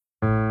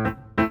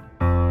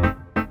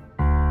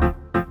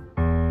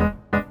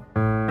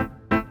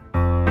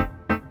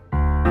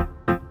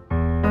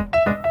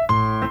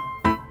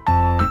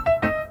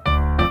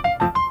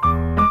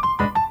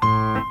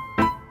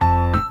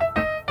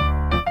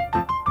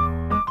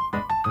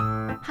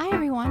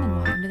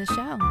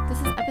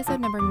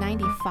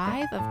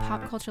5 of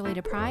Pop Culturally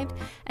Deprived,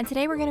 and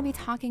today we're going to be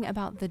talking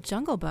about The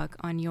Jungle Book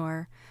on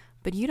your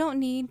But You Don't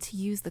Need to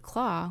Use the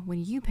Claw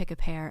When You Pick a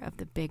Pair of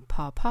the Big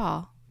Paw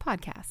Paw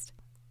podcast.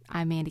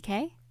 I'm Mandy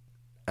Kay.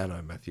 And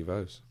I'm Matthew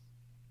Vose.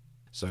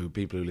 So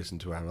people who listen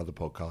to our other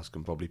podcast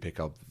can probably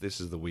pick up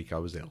this is the week I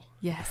was ill.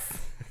 Yes.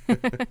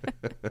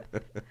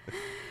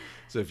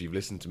 So if you've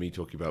listened to me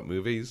talking about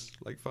movies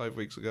like 5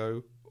 weeks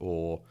ago,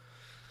 or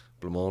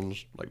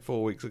Blancmange like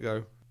 4 weeks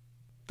ago,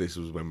 this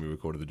was when we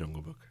recorded The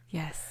Jungle Book.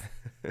 Yes.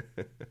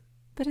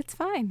 But it's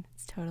fine.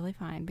 It's totally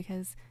fine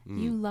because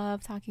you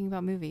love talking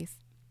about movies.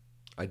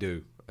 I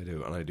do.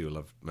 And I do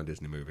love my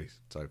Disney movies.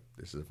 So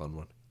this is a fun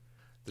one.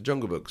 The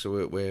Jungle Book.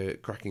 So we're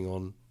cracking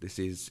on. This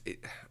is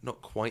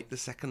not quite the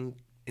second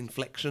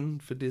inflection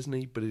for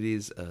Disney, but it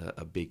is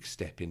a big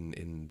step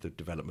in the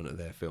development of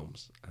their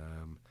films.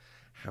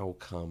 How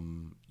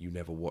come you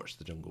never watched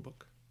The Jungle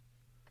Book?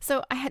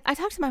 So I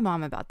talked to my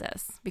mom about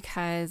this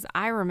because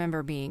I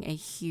remember being a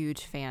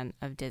huge fan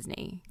of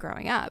Disney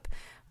growing up,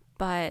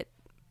 but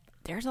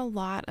there's a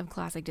lot of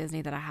classic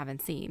Disney that I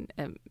haven't seen.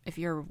 If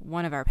you're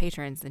one of our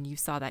patrons, then you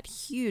saw that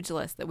huge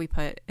list that we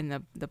put in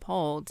the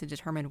poll to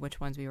determine which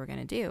ones we were going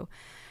to do.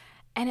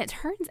 And it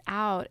turns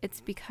out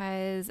it's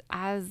because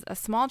as a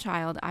small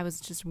child, I was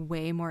just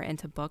way more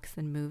into books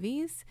than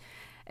movies.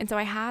 And so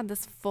I had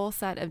this full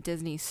set of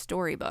Disney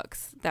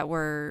storybooks that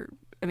were,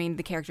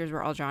 the characters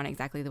were all drawn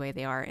exactly the way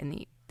they are in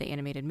the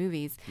animated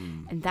movies.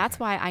 And that's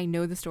why I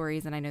know the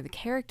stories and I know the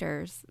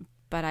characters,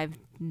 but I've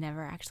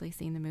never actually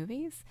seen the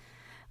movies.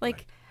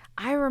 Right.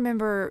 I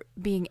remember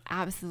being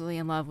absolutely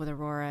in love with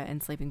Aurora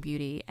and Sleeping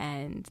Beauty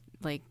and,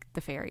 the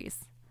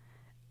fairies.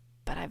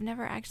 But I've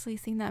never actually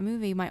seen that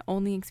movie. My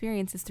only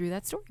experience is through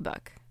that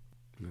storybook.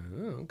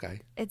 Oh,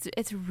 okay.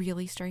 It's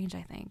really strange,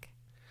 I think.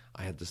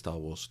 I had the Star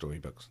Wars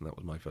storybooks, and that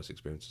was my first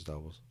experience of Star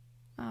Wars.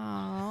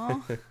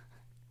 Oh.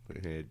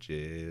 Which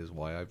is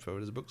why I prefer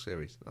it as a book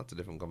series. That's a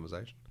different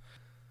conversation.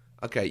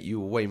 Okay, you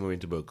were way more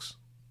into books,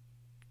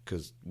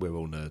 because we're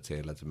all nerds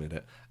here, let's admit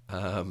it.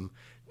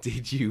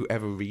 Did you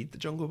ever read The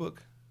Jungle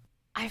Book?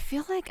 I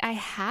feel like I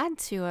had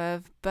to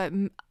have, but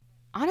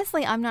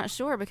honestly, I'm not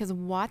sure, because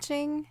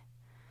watching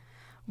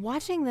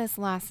this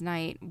last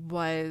night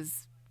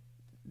was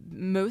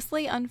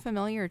mostly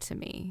unfamiliar to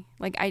me.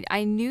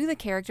 I knew the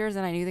characters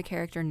and I knew the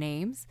character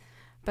names,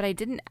 but I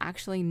didn't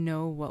actually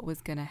know what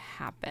was going to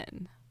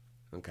happen.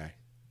 Okay.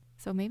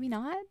 So maybe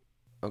not?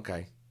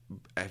 Okay.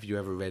 Have you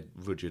ever read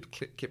Rudyard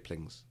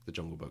Kipling's The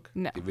Jungle Book?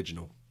 No. The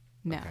original?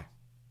 No.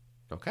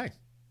 Okay.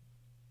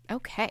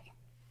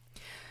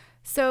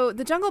 So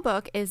The Jungle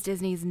Book is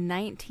Disney's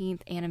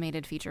 19th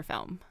animated feature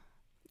film.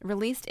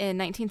 Released in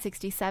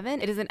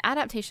 1967, it is an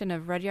adaptation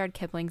of Rudyard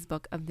Kipling's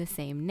book of the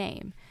same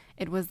name.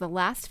 It was the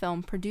last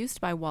film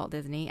produced by Walt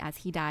Disney as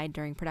he died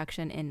during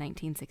production in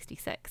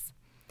 1966.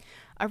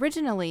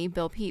 Originally,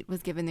 Bill Peet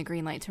was given the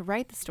green light to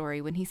write the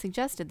story when he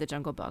suggested The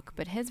Jungle Book,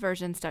 but his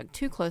version stuck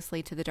too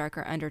closely to the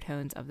darker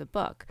undertones of the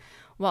book.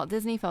 Walt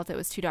Disney felt it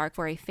was too dark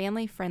for a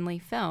family-friendly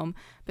film,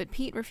 but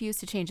Peet refused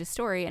to change his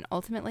story and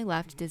ultimately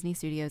left Disney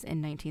Studios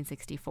in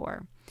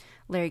 1964.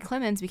 Larry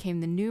Clemens became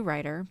the new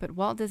writer, but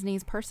Walt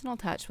Disney's personal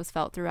touch was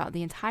felt throughout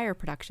the entire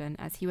production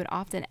as he would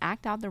often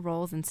act out the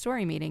roles in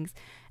story meetings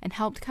and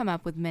helped come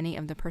up with many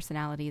of the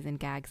personalities and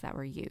gags that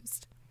were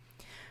used.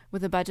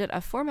 With a budget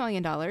of $4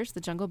 million,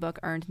 The Jungle Book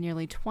earned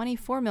nearly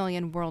 $24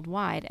 million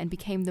worldwide and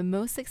became the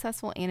most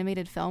successful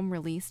animated film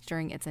released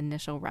during its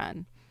initial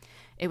run.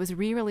 It was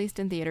re-released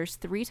in theaters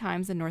 3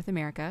 times in North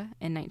America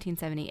in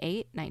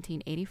 1978,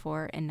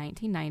 1984, and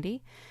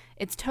 1990.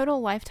 Its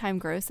total lifetime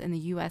gross in the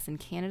U.S. and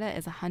Canada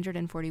is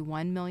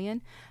 $141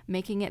 million,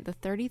 making it the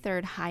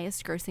 33rd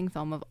highest grossing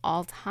film of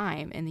all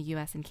time in the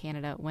U.S. and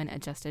Canada when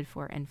adjusted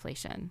for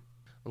inflation.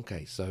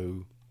 Okay,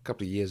 so a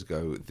couple of years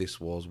ago, this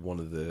was one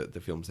of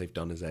the films they've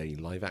done as a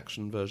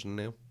live-action version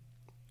now.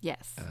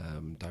 Yes.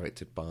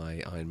 Directed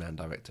by Iron Man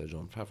director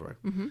Jon Favreau.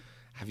 Mm-hmm.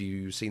 Have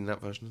you seen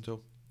that version at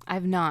all?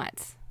 I've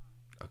not.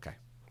 Okay.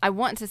 I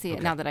want to see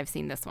it now that I've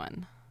seen this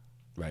one.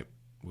 Right.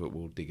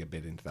 We'll dig a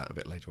bit into that a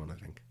bit later on, I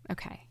think.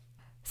 Okay.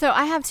 So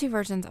I have 2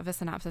 versions of a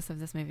synopsis of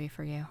this movie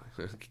for you.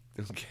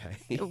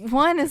 Okay.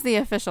 One is the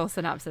official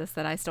synopsis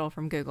that I stole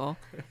from Google,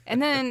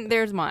 and then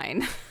there's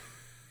mine.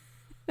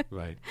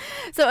 Right.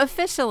 So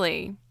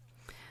officially,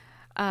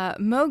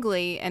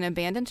 Mowgli, an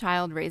abandoned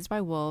child raised by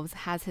wolves,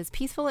 has his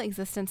peaceful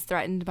existence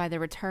threatened by the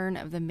return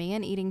of the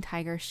man-eating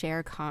tiger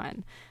Shere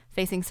Khan.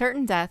 Facing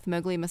certain death,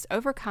 Mowgli must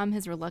overcome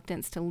his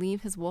reluctance to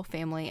leave his wolf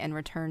family and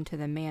return to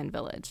the man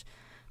village.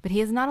 But he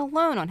is not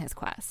alone on his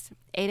quest.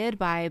 Aided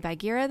by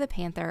Bagheera the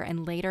panther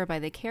and later by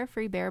the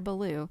carefree bear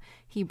Baloo,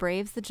 he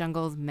braves the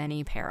jungle's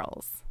many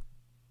perils.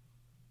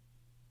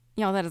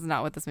 That is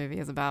not what this movie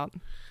is about.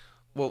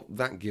 Well,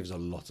 that gives a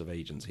lot of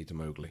agency to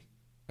Mowgli,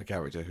 a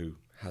character who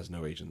has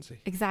no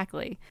agency.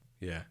 Exactly.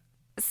 Yeah.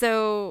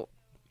 So,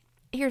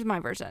 here's my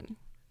version.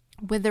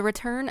 With the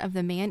return of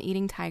the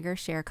man-eating tiger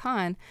Shere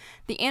Khan,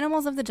 the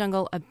animals of the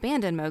jungle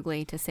abandon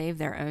Mowgli to save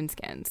their own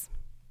skins.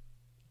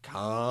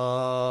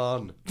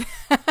 Khan!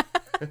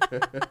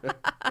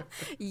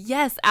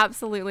 Yes,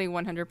 absolutely,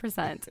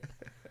 100%.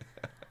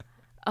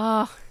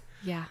 Oh,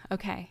 yeah.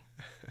 Okay.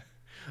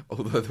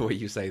 Although the way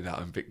you say that,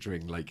 I'm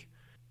picturing like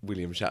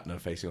William Shatner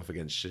facing off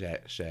against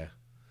Cher.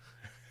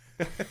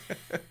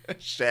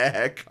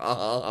 Shere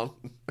Khan.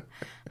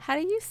 How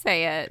do you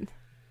say it?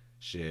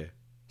 Shere.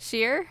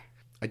 Sheer?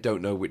 I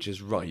don't know which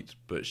is right,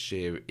 but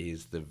Shere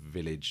is the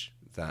village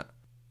that...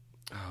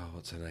 Oh,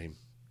 what's her name?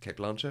 Kate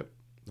Blanchett?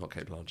 Not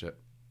Kate Blanchett.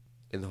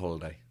 In The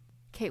Holiday.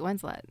 Kate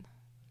Winslet.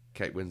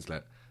 Kate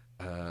Winslet.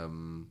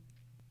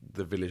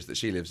 The village that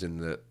she lives in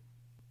that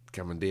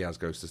Cameron Diaz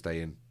goes to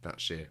stay in,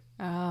 that's Shere.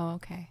 Oh,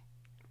 okay.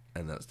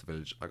 And that's the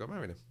village I got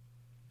married in.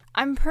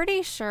 I'm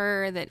pretty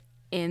sure that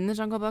in The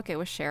Jungle Book it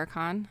was Shere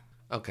Khan.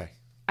 Okay.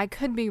 I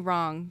could be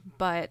wrong,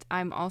 but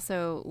I'm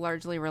also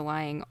largely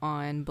relying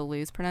on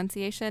Baloo's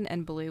pronunciation,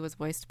 and Baloo was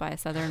voiced by a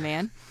Southern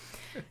man.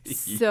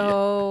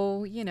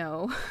 So,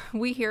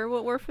 we hear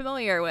what we're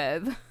familiar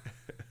with.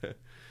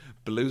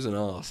 Baloo's an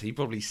arse. He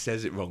probably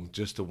says it wrong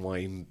just to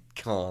wind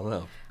Khan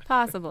up.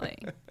 Possibly.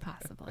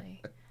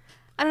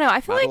 I don't know.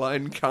 I feel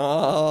Madeline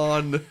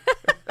Khan.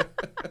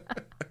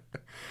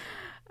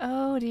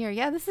 Oh, dear.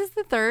 Yeah, this is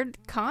the third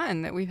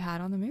Khan that we've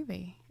had on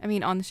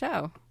the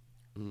show.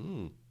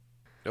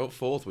 No,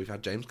 fourth, we've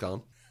had James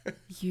Khan.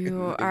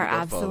 You are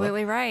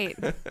absolutely right.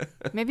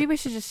 Maybe we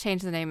should just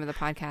change the name of the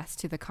podcast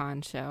to The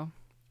Khan Show.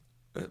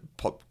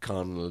 Pop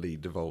Khanly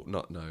Devolt.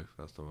 No,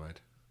 that's not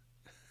right.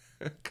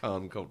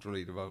 Khan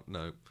Culturally Devolt.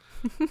 No.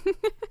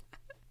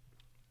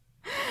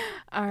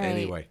 All right.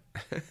 Anyway.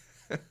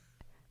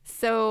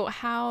 So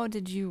how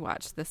did you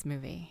watch this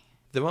movie?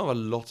 There are a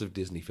lot of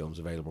Disney films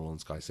available on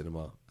Sky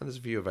Cinema, and there's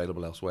a few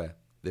available elsewhere.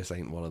 This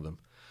ain't one of them.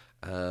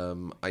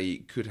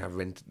 I could have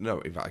rented... No,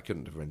 in fact, I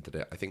couldn't have rented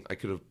it. I think I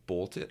could have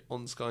bought it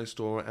on Sky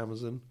Store or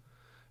Amazon.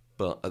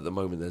 But at the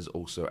moment, there's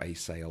also a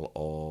sale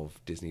of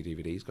Disney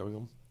DVDs going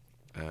on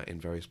in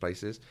various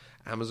places.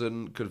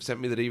 Amazon could have sent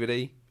me the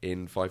DVD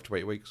in 5 to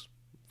 8 weeks.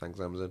 Thanks,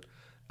 Amazon.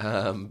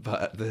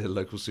 But the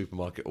local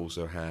supermarket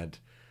also had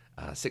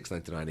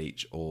 $6.99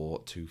 each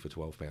or 2 for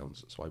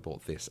 £12. So I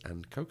bought this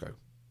and Coco.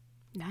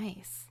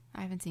 Nice.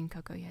 I haven't seen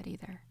Coco yet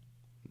either.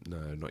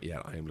 No, not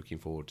yet. I am looking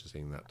forward to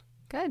seeing that.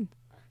 Good.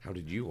 How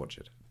did you watch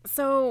it?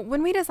 So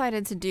when we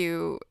decided to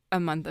do a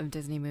month of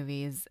Disney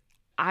movies,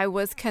 I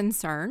was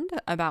concerned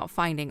about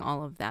finding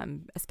all of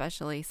them,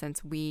 especially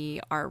since we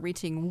are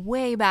reaching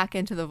way back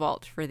into the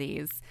vault for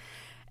these.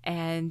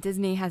 And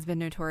Disney has been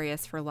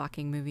notorious for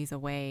locking movies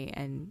away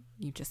and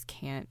you just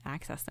can't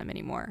access them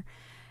anymore.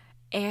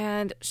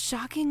 And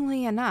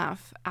shockingly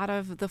enough, out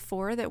of the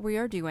 4 that we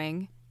are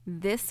doing,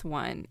 this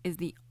one is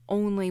the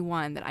only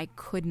one that I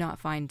could not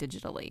find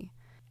digitally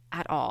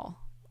at all.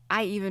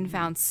 I even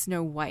found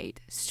Snow White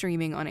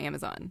streaming on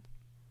Amazon.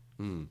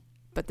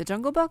 But The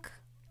Jungle Book,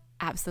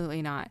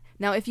 absolutely not.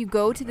 Now, if you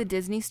go to the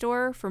Disney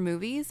store for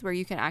movies where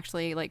you can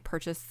actually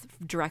purchase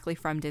directly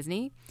from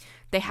Disney,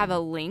 they have a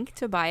link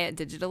to buy it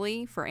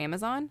digitally for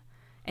Amazon.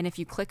 And if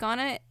you click on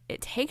it,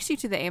 it takes you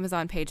to the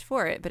Amazon page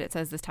for it, but it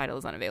says this title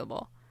is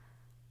unavailable.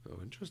 Oh,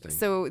 interesting.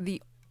 So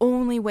the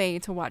only way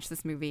to watch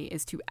this movie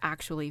is to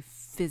actually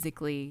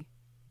physically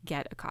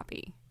get a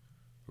copy.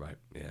 Right,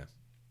 yeah.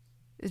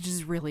 It's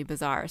just really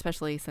bizarre,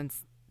 especially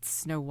since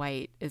Snow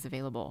White is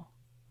available.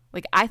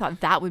 I thought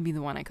that would be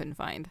the one I couldn't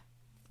find.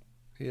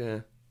 Yeah.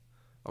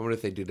 I wonder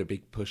if they did a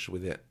big push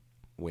with it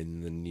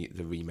when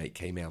the remake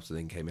came out and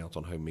then came out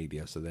on home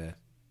media. So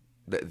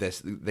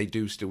they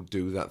do still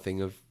do that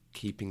thing of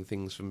keeping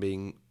things from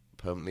being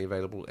permanently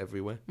available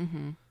everywhere.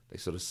 Mm-hmm. They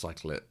sort of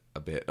cycle it a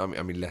bit. I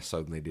mean, less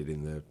so than they did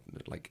in the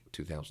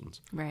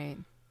 2000s. Right.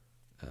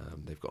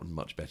 They've gotten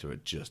much better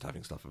at just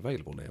having stuff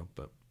available now.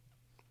 But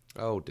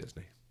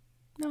Disney.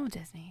 No,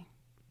 Disney.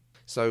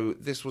 So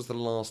this was the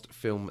last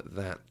film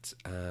that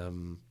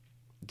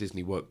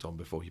Disney worked on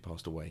before he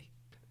passed away.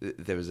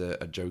 There was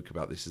a joke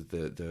about this as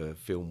the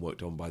film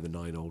worked on by the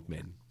 9 old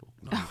men, or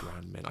 9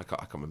 grand men. I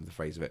can't remember the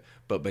phrase of it,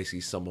 but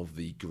basically some of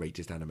the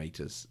greatest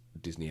animators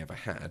Disney ever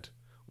had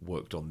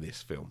worked on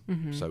this film.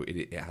 Mm-hmm. So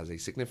it has a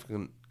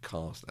significant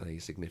cast and a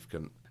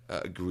significant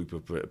group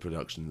of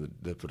production,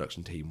 the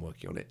production team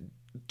working on it.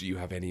 Do you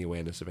have any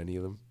awareness of any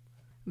of them?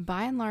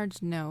 By and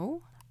large,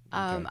 no.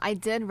 Okay. I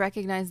did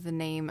recognize the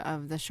name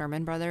of the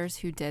Sherman Brothers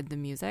who did the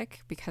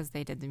music because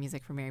they did the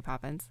music for Mary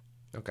Poppins.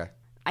 Okay.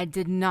 I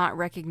did not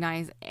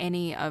recognize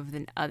any of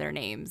the other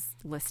names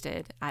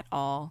listed at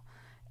all,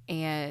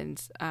 and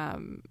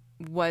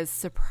was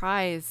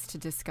surprised to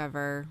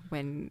discover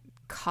when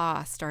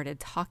Ka started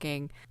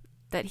talking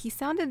that he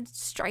sounded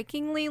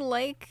strikingly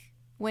like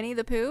Winnie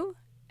the Pooh,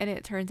 and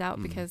it turns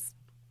out because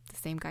the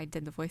same guy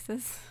did the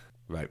voices.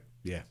 Right,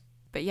 yeah.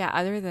 But yeah,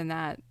 other than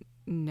that,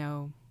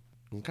 no.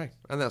 Okay,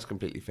 and that's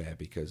completely fair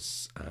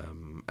because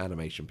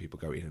animation people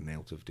go in and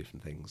out of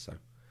different things, so...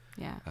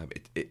 Yeah.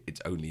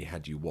 It's only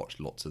had you watched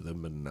lots of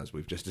them, and as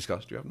we've just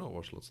discussed, you have not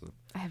watched lots of them.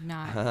 I have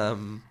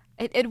not.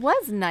 It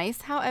was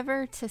nice,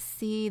 however, to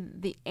see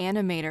the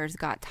animators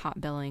got top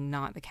billing,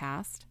 not the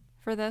cast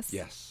for this.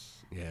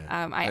 Yes,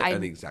 yeah.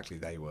 And exactly,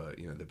 they were,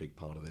 the big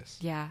part of this.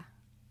 Yeah.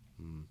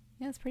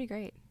 Yeah, it's pretty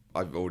great.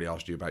 I've already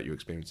asked you about your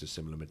experience of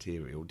similar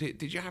material.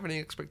 Did you have any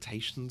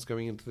expectations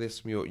going into this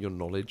from your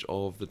knowledge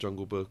of the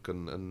Jungle Book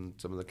and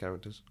some of the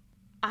characters?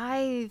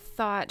 I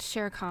thought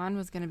Shere Khan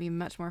was going to be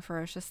much more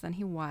ferocious than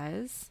he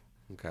was.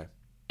 Okay.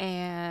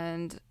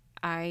 And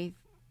I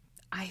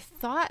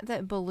thought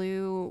that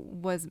Baloo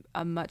was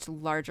a much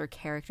larger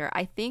character.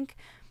 I think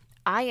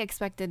I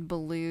expected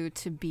Baloo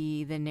to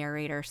be the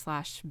narrator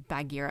 /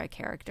 Bagheera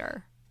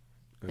character.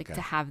 Like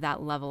to have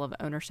that level of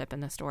ownership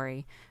in the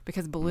story,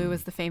 because Baloo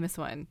is the famous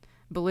one.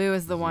 Baloo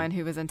is the one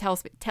who was in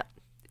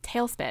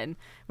Tailspin,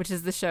 which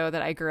is the show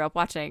that I grew up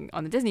watching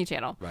on the Disney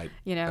Channel. Right.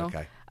 You know?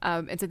 Okay.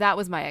 And so that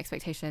was my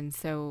expectation.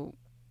 So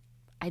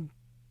I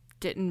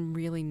didn't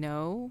really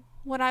know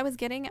what I was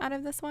getting out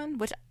of this one,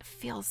 which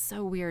feels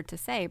so weird to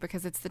say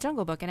because it's the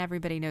Jungle Book and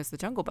everybody knows the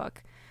Jungle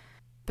Book.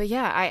 But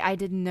yeah, I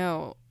didn't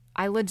know.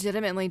 I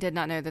legitimately did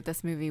not know that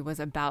this movie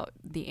was about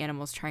the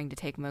animals trying to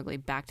take Mowgli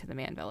back to the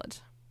man village.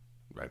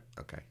 Right,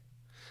 okay.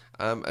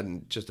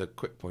 And just a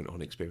quick point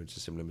on experience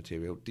of similar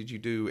material. Did you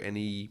do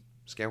any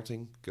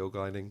scouting, girl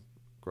guiding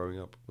growing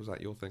up? Was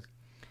that your thing?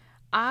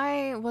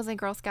 I was a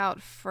Girl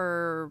Scout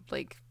for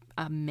like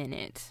a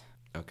minute.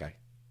 Okay.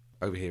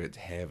 Over here, it's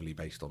heavily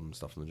based on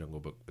stuff in the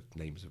Jungle Book with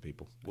names of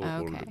people.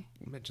 We'll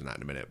mention that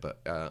in a minute, but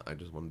I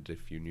just wondered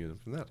if you knew them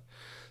from that.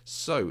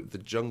 So, the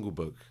Jungle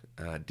Book.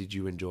 Did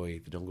you enjoy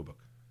the Jungle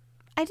Book?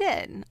 I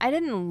did. I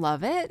didn't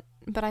love it,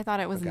 but I thought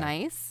it was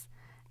nice.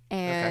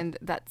 And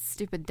that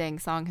stupid dang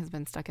song has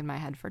been stuck in my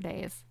head for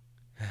days.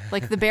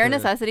 Like, the Bare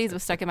Necessities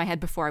was stuck in my head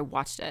before I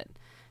watched it.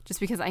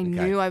 Just because I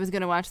knew I was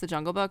going to watch the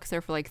Jungle Book.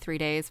 So for like 3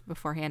 days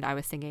beforehand, I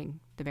was singing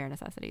the Bare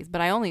Necessities.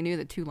 But I only knew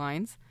the 2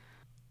 lines.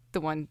 The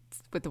one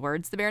with the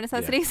words, the Bare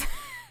Necessities.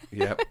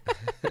 Yeah.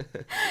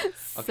 Yep.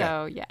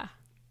 So, yeah.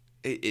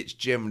 It's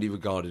generally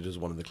regarded as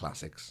one of the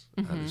classics.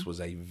 This was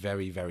a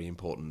very, very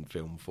important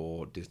film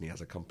for Disney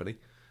as a company.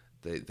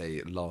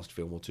 They last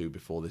film or two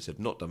before this had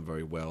not done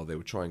very well. They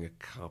were trying a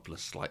couple of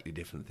slightly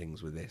different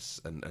things with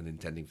this and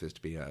intending for this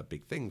to be a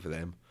big thing for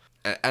them.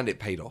 And it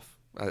paid off,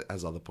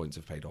 as other points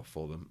have paid off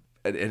for them.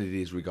 And it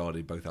is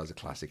regarded both as a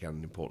classic and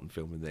an important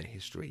film in their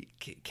history.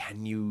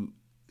 Can you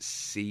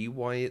see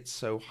why it's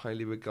so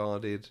highly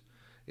regarded?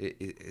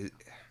 It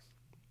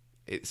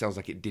sounds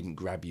like it didn't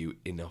grab you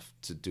enough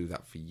to do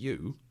that for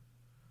you.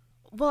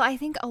 Well, I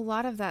think a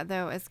lot of that,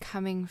 though, is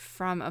coming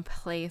from a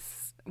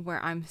place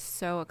where I'm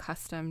so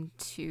accustomed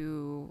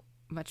to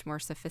much more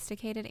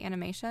sophisticated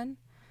animation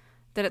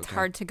that it's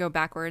hard to go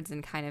backwards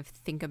and kind of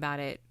think about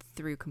it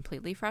through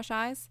completely fresh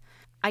eyes.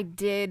 I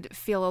did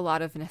feel a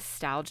lot of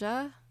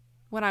nostalgia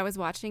when I was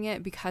watching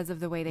it because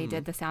of the way they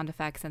did the sound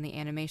effects, and the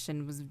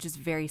animation was just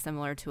very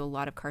similar to a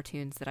lot of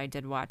cartoons that I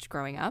did watch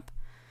growing up.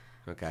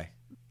 Okay.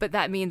 But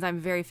that means I'm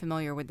very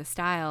familiar with the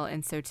style,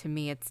 and so to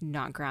me it's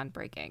not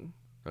groundbreaking.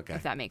 Okay.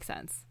 If that makes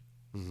sense.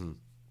 Mm-hmm.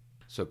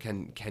 So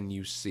can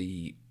you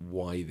see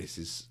why this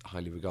is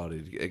highly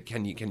regarded?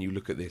 Can you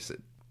look at this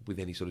with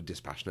any sort of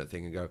dispassionate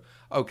thing and go,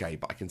 okay,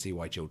 but I can see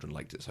why children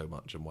liked it so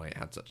much and why it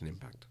had such an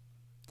impact?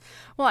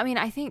 Well, I mean,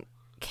 I think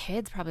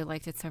kids probably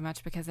liked it so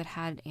much because it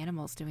had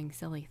animals doing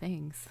silly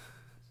things.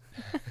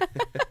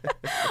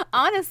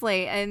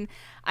 Honestly, and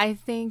I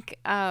think,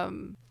 I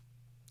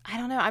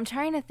don't know, I'm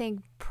trying to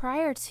think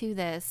prior to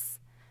this.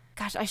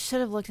 Gosh, I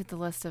should have looked at the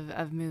list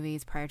of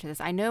movies prior to this.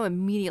 I know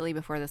immediately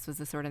before this was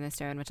The Sword in the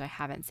Stone, which I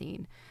haven't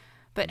seen.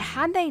 But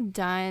had they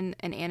done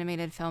an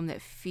animated film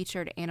that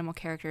featured animal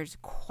characters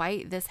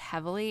quite this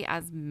heavily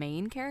as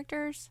main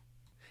characters?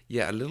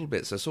 Yeah, a little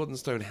bit. So Sword in the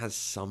Stone has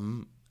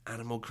some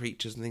animal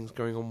creatures and things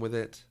going on with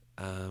it,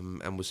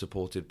 and was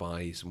supported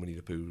by some Winnie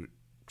the Pooh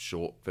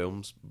short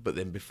films. But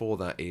then before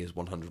that is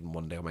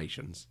 101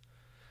 Dalmatians.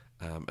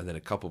 And then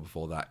a couple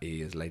before that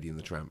is Lady and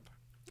the Tramp.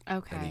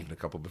 Okay. And even a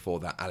couple before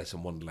that, Alice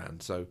in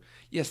Wonderland. So,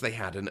 yes, they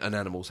had, and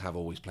animals have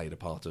always played a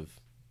part of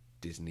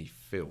Disney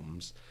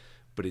films.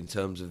 But in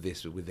terms of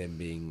this, with them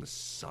being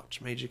such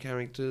major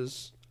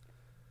characters,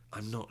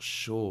 I'm not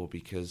sure,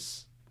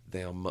 because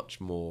they are much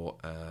more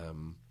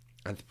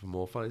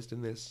anthropomorphized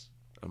in this,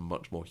 and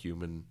much more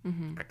human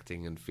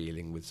acting and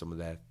feeling with some of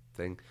their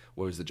thing.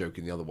 Whereas the joke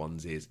in the other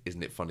ones is,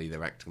 isn't it funny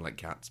they're acting like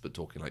cats but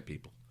talking like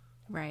people?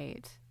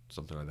 Right.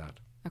 Something like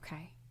that.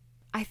 Okay.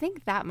 I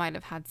think that might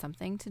have had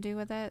something to do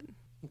with it.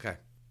 Okay.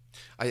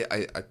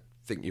 I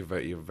think you're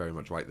very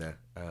much right there.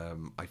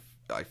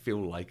 I feel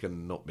like,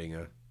 and not being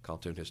a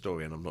cartoon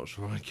historian, I'm not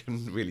sure I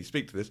can really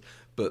speak to this,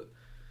 but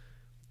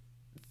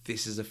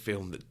this is a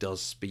film that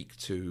does speak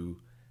to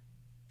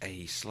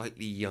a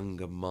slightly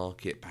younger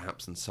market,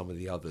 perhaps, than some of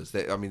the others.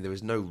 There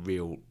is no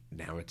real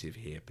narrative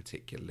here,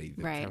 particularly.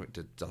 The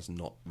character does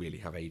not really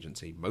have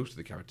agency. Most of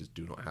the characters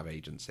do not have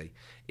agency.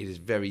 It is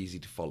very easy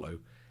to follow,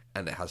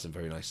 and it has some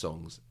very nice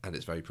songs, and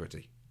it's very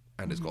pretty,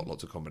 and it's got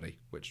lots of comedy,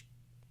 which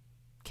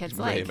kids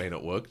may or may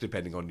not work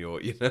depending on your,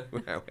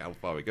 how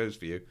far it goes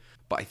for you.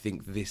 But I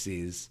think this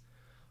is,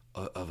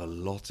 of a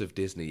lot of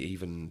Disney,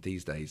 even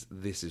these days,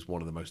 this is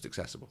one of the most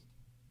accessible.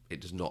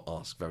 It does not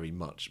ask very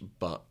much,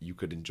 but you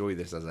could enjoy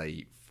this as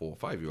a 4 or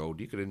 5 year old.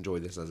 You could enjoy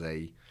this as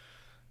a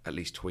at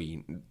least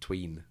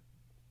tween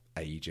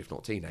age, if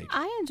not teenage.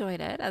 I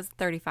enjoyed it as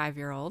a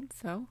 35-year-old,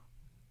 so.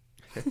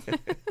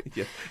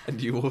 Yeah, and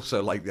you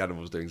also like the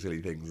animals doing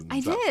silly things. And I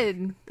stuff.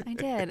 did.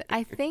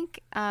 I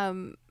think,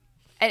 and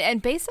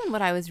based on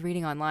what I was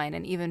reading online,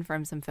 and even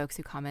from some folks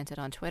who commented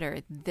on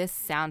Twitter, this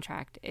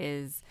soundtrack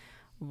is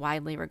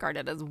widely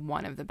regarded as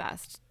one of the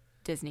best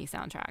Disney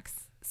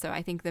soundtracks. So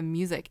I think the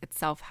music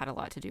itself had a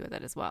lot to do with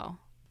it as well.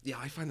 Yeah,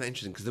 I find that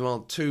interesting because there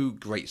are two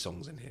great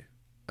songs in here.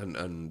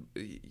 And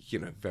you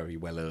know, very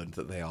well earned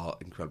that they are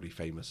incredibly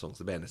famous songs.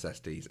 The Bare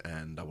Necessities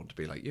and I Want to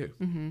Be Like You.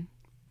 Mm-hmm.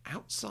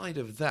 Outside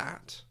of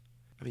that,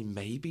 I mean,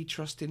 maybe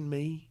Trust in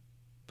Me,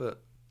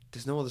 but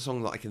there's no other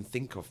song that I can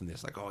think of from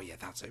this. Like, oh yeah,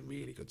 that's a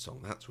really good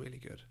song. That's really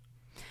good.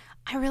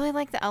 I really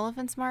like the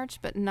Elephants March,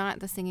 but not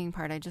the singing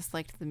part. I just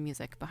liked the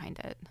music behind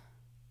it.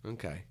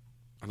 Okay.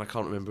 And I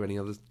can't remember any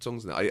other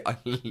songs in it. I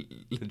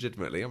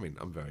legitimately, I mean,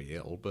 I'm very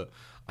ill, but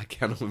I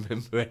cannot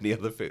remember any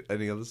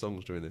other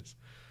songs during this.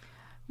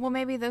 Well,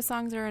 maybe those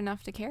songs are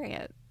enough to carry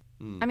it.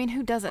 I mean,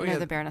 who doesn't know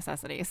the Bare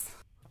Necessities?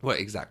 Well,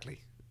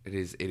 exactly. It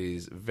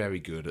is very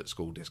good at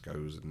school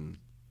discos and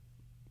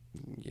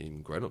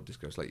even grown-up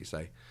discos, like you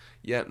say.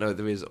 Yeah, no,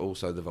 there is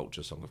also the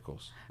Vulture song, of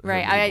course.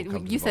 Right.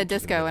 You said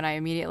disco, and I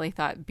immediately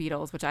thought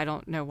Beatles, which I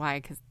don't know why,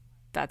 because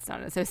that's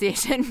not an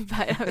association.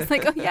 But I was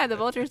like, oh yeah, the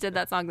Vultures did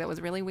that song that was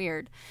really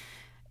weird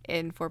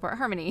in 4-part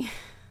harmony.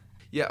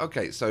 Yeah.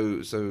 Okay.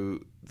 So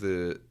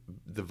the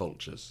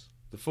Vultures,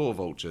 the 4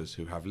 vultures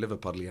who have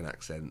Liverpudlian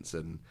accents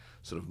and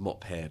sort of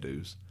mop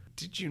hairdos.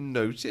 Did you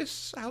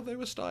notice how they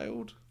were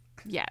styled?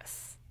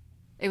 Yes.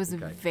 It was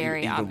Okay.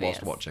 very Even obvious.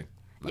 whilst watching.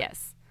 No.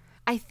 Yes.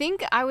 I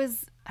think I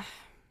was...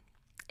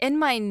 In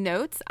my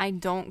notes, I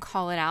don't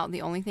call it out.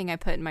 The only thing I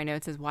put in my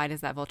notes is, why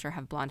does that vulture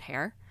have blonde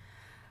hair?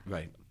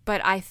 Right.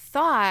 But I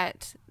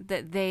thought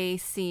that they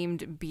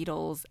seemed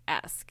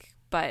Beatles-esque.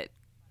 But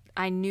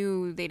I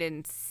knew they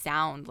didn't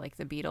sound like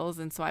the Beatles.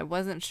 And so I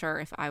wasn't sure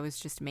if I was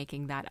just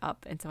making that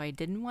up. And so I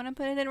didn't want to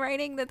put it in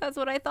writing that that's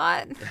what I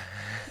thought.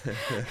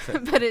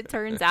 But it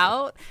turns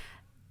out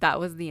that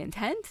was the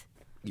intent.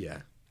 Yeah.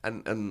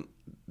 And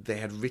they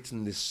had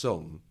written this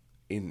song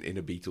in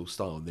a Beatles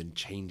style and then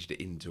changed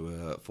it into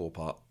a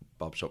 4-part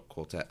barbershop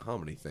quartet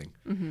harmony thing.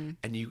 Mm-hmm.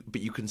 And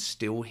you can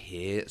still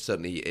hear,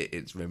 certainly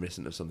it's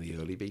reminiscent of some of the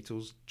early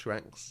Beatles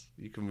tracks.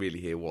 You can really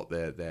hear what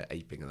they're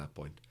aping at that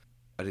point.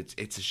 And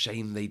it's a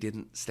shame they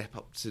didn't step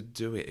up to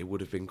do it. It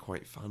would have been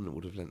quite fun. It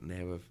would have lent an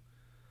air of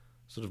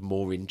sort of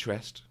more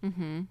interest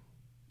to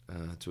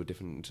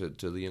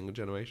the younger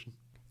generation.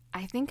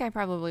 I think I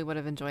probably would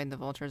have enjoyed the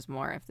Vultures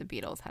more if the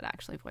Beatles had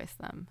actually voiced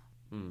them.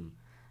 Mm.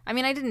 I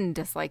mean, I didn't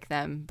dislike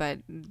them, but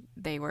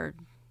they were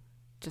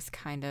just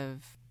kind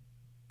of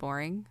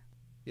boring.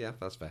 Yeah,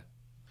 that's fair.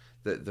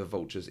 The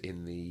Vultures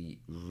in the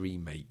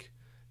remake,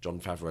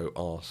 Jon Favreau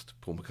asked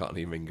Paul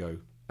McCartney and Ringo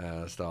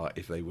Starr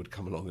if they would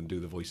come along and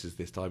do the voices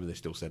this time, and they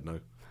still said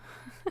no,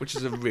 which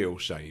is a real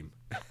shame.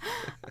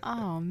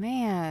 Oh,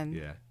 man.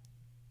 Yeah.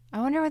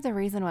 I wonder what the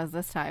reason was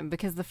this time,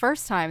 because the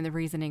first time the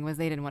reasoning was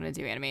they didn't want to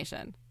do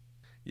animation.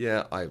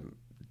 Yeah, I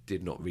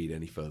did not read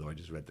any further. I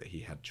just read that he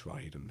had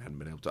tried and hadn't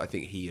been able to. I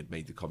think he had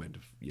made the comment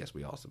of, yes,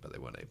 we asked them, but they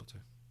weren't able to.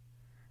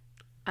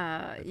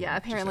 Yeah,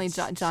 apparently just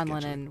John schedule.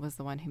 Lennon was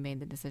the one who made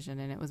the decision,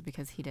 and it was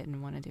because he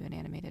didn't want to do an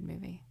animated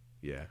movie.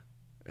 Yeah.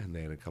 And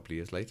then a couple of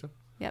years later,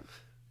 Yep.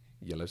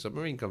 Yellow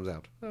Submarine comes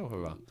out. Oh,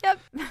 hurrah. Yep.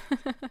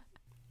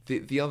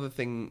 The other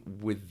thing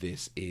with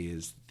this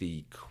is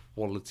the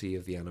quality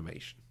of the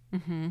animation.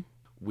 Mm-hmm.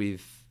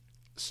 With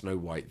Snow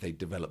White, they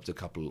developed a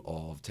couple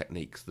of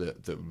techniques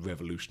that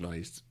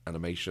revolutionized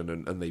animation,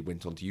 and they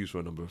went on to use for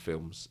a number of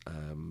films,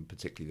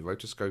 particularly the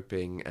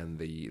rotoscoping and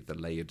the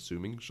layered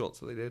zooming shots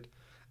that they did,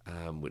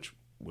 which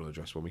we'll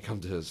address when we come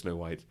to Snow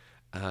White.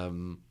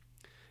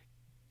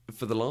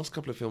 For the last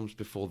couple of films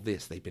before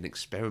this, they've been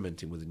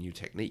experimenting with a new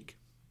technique,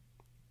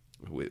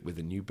 with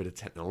a new bit of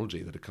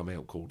technology that had come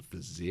out called the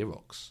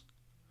Xerox.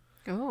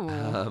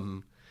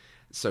 Oh.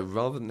 So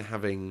rather than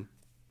having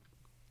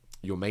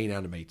your main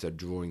animator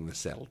drawing the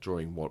cell,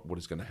 drawing what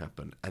is going to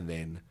happen, and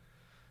then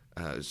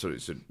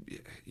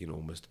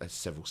almost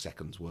several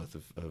seconds worth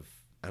of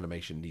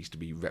animation needs to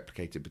be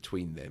replicated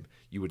between them,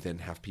 you would then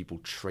have people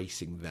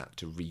tracing that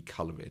to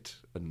recolor it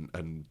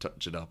and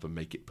touch it up and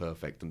make it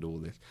perfect and all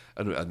this.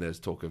 And there's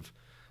talk of,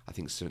 I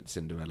think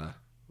Cinderella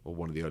or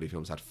one of the early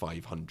films had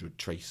 500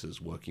 tracers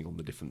working on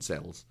the different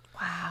cells.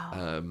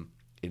 Wow.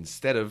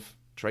 Instead of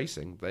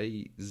tracing,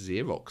 they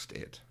Xeroxed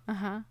it.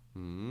 Uh-huh.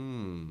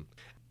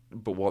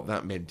 But what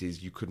that meant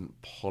is you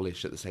couldn't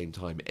polish at the same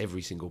time.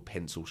 Every single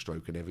pencil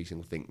stroke and every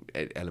single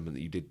element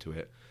that you did to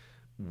it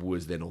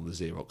was then on the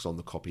Xerox, on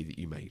the copy that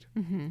you made.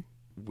 Mm-hmm.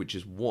 Which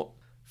is what,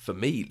 for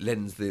me,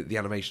 lends the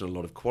animation a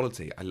lot of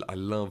quality. I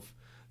love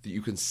that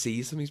you can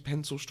see some of these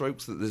pencil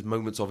strokes, that there's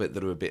moments of it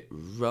that are a bit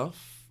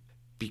rough,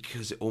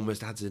 because it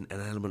almost adds an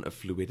element of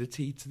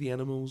fluidity to the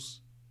animals.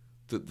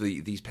 That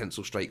these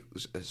pencil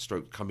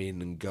strokes come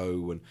in and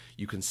go, and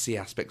you can see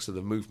aspects of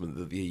the movement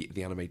that the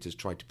animators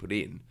tried to put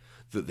in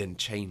that then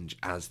change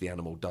as the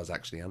animal does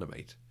actually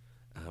animate.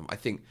 I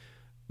think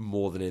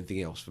more than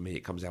anything else, for me,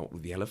 it comes out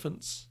with the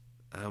elephants.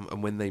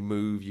 and when they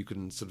move, you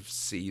can sort of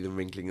see the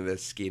wrinkling of their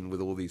skin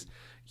with all these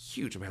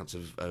huge amounts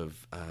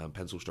of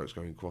pencil strokes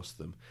going across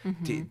them.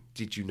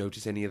 Did you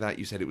notice any of that?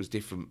 You said it was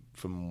different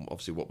from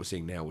obviously what we're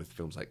seeing now with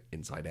films like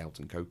Inside Out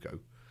and Coco.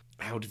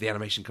 How did the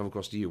animation come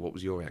across to you? What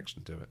was your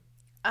reaction to it?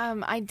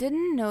 I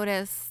didn't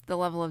notice the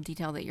level of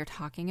detail that you're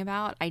talking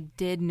about. I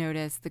did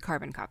notice the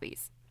carbon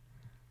copies,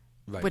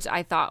 Right. which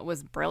I thought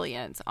was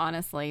brilliant,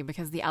 honestly,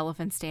 because the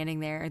elephants standing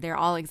there, they're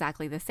all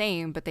exactly the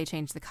same, but they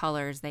changed the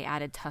colors. They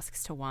added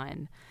tusks to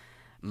one.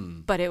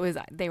 But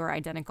they were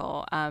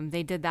identical.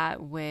 They did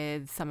that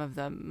with some of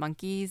the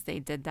monkeys. They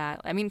did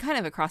that, I mean, kind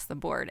of across the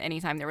board.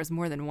 Anytime there was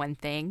more than one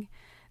thing,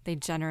 they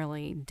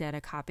generally did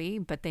a copy,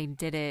 but they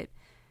did it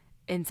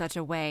in such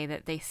a way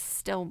that they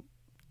still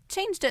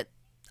changed it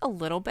a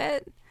little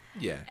bit.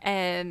 Yeah.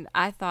 And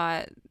I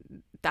thought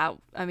that,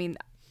 I mean,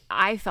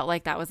 I felt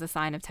like that was a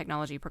sign of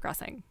technology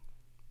progressing.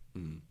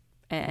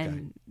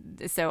 And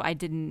so it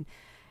didn't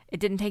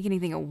take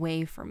anything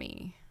away from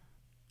me.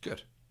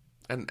 Good.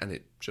 And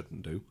it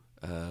shouldn't do.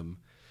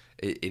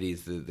 It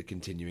is the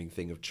continuing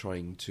thing of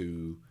trying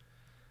to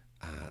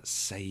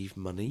save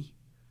money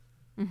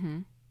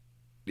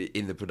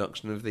in the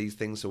production of these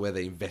things. So where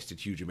they invested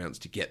huge amounts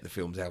to get the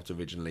films out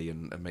originally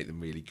and make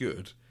them really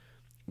good,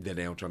 they're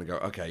now trying to go,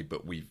 okay,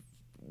 but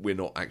we're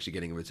not actually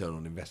getting a return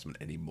on investment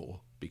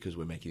anymore because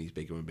we're making these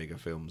bigger and bigger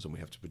films and we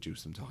have to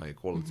produce them to higher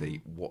quality.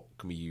 What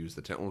can we use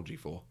the technology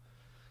for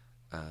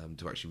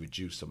to actually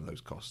reduce some of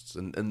those costs?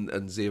 And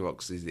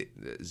Xerox,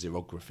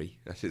 xerography,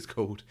 as it's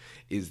called,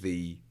 is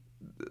the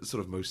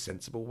sort of most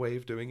sensible way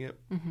of doing it.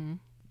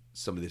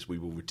 Some of this we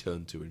will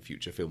return to in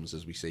future films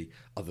as we see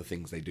other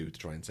things they do to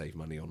try and save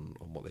money on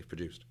what they've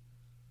produced.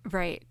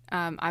 Right.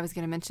 I was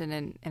going to mention,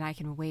 and I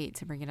can wait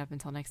to bring it up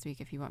until next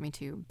week if you want me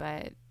to,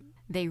 but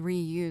they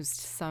reused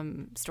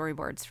some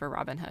storyboards for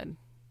Robin Hood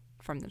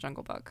from The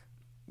Jungle Book.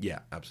 Yeah,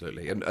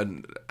 absolutely.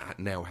 And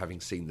now having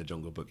seen The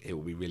Jungle Book, it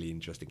will be really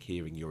interesting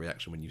hearing your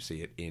reaction when you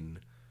see it in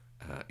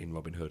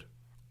Robin Hood.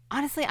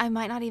 Honestly, I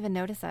might not even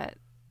notice it.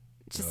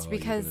 Just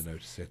because you're going to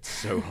notice it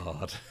so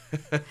hard.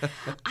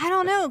 I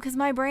don't know, because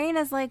my brain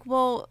is like,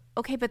 well,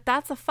 okay, but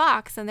that's a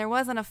fox, and there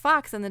wasn't a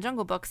fox in The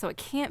Jungle Book, so it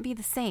can't be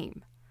the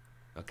same.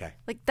 Okay.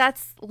 Like,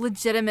 that's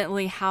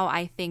legitimately how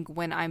I think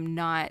when I'm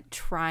not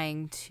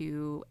trying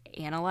to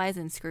analyze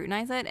and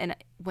scrutinize it. And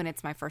when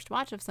it's my first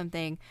watch of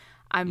something,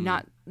 I'm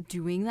not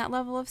doing that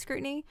level of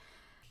scrutiny.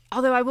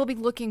 Although I will be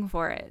looking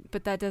for it,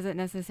 but that doesn't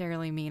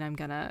necessarily mean I'm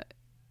going to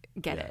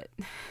get it.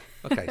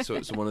 Okay, so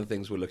one of the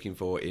things we're looking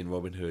for in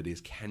Robin Hood is,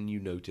 can you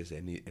notice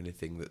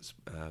anything that's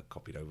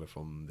copied over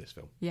from this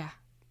film? Yeah.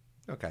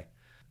 Okay.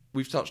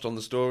 We've touched on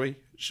the story.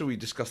 Shall we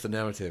discuss the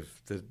narrative,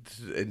 the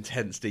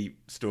intense,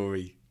 deep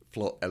story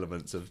plot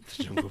elements of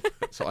The Jungle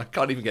Book? So I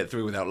can't even get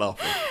through without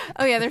laughing.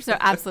 Oh, yeah, there's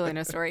absolutely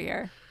no story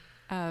here.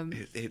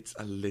 It's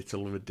a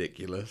little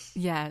ridiculous.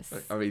 Yes.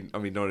 I mean,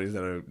 not only is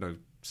there no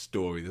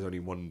story, there's only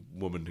one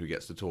woman who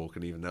gets to talk,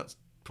 and even that's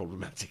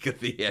problematic at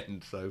the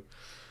end. So,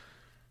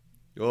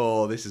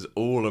 this is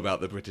all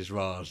about the British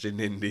Raj in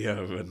India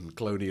and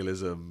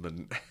colonialism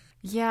and.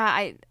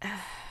 Yeah,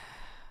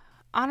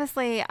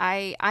 honestly,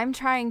 I'm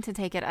trying to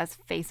take it as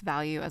face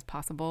value as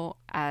possible,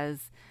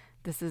 as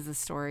this is a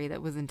story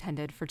that was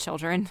intended for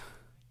children.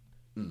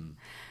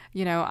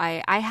 You know,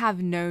 I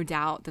have no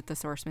doubt that the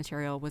source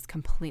material was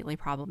completely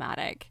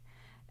problematic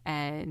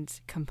and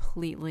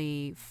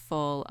completely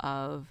full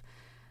of,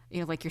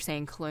 like you're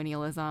saying,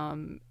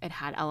 colonialism. It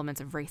had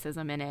elements of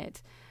racism in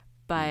it.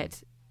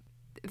 But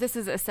this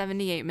is a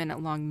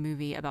 78-minute long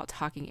movie about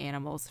talking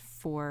animals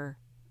for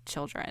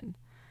children.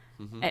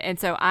 And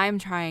so I'm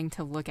trying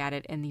to look at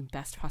it in the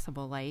best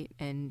possible light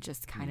and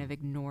just kind of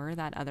ignore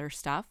that other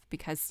stuff,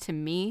 because to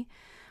me,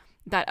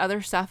 that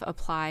other stuff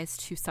applies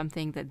to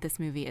something that this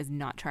movie is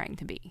not trying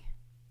to be.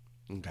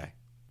 Okay.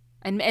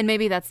 And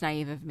maybe that's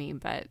naive of me,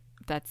 but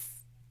that's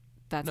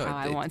how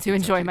I want to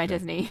enjoy my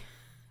Disney.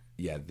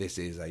 Yeah, this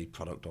is a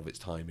product of its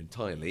time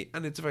entirely,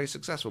 and it's a very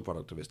successful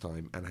product of its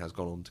time and has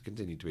gone on to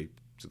continue to be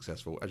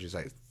successful. As you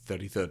say, it's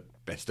 33rd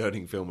best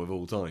earning film of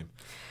all time.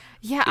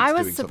 Yeah, I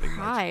was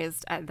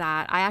surprised at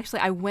that.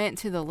 I went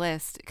to the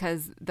list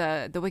because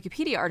the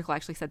Wikipedia article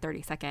actually said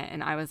 32nd,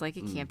 and I was like,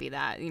 it can't be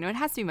that. It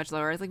has to be much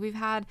lower. It's like, we've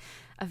had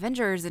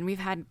Avengers and we've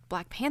had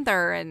Black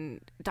Panther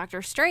and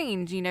Doctor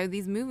Strange,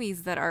 these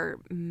movies that are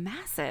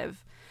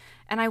massive.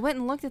 And I went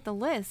and looked at the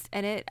list,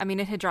 and it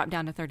had dropped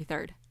down to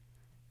 33rd.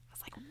 I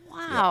was like,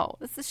 wow,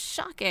 This is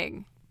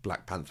shocking.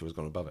 Black Panther has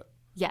gone above it.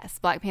 Yes,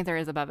 Black Panther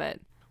is above it.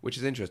 Which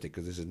is interesting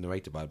because this is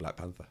narrated by Black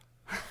Panther.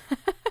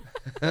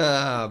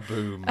 Boom,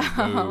 boom.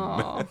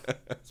 Oh,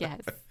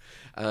 yes.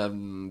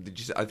 Did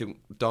you say, I think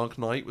Dark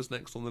Knight was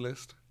next on the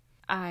list?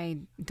 I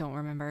don't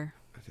remember.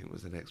 I think it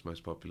was the next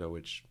most popular,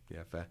 which,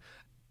 yeah, fair.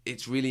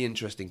 It's really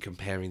interesting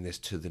comparing this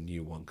to the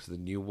new one, because the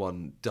new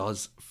one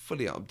does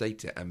fully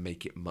update it and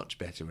make it much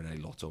better in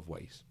a lot of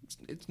ways.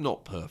 It's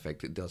not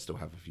perfect. It does still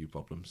have a few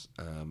problems.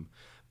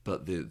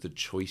 But the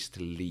choice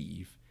to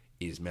leave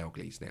is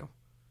Mowgli's now.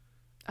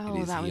 Oh,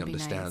 It is that he would be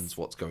understands nice.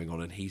 what's going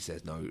on, and he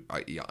says, "No,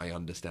 I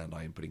understand.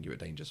 I am putting you at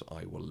danger, so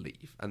I will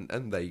leave."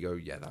 And they go,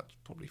 "Yeah, that's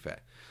probably fair."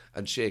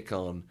 And Shere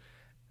Khan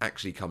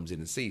actually comes in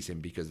and sees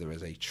him because there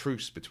is a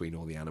truce between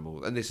all the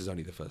animals, and this is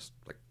only the first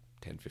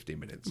 10, 15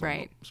 minutes. So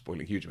Right. I'm not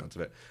spoiling huge amounts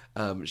of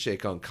it. Shere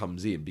Khan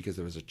comes in because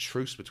there is a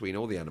truce between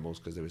all the animals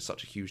because there is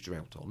such a huge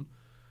drought on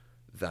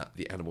that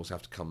the animals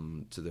have to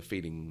come to the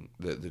feeding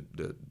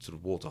the sort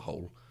of water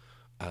hole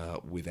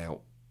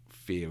without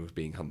fear of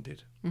being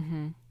hunted.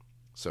 Mm-hmm.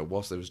 So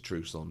whilst there is a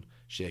truce on,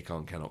 Shere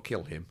Khan cannot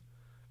kill him,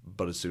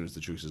 but as soon as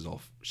the truce is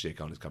off, Shere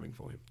Khan is coming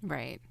for him.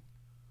 Right.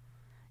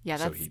 Yeah,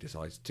 So that's he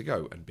decides to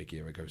go, and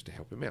Bagheera goes to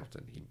help him out,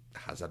 and he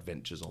has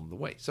adventures on the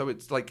way. So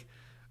it's like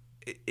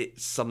it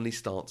suddenly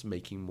starts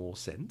making more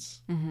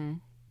sense. mm-hmm.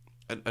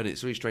 And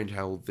it's really strange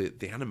how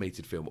the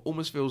animated film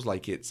almost feels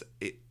like it's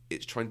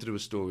trying to do a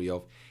story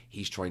of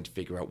he's trying to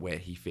figure out where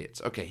he fits.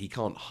 Okay, he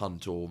can't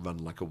hunt or run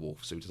like a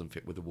wolf, so he doesn't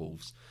fit with the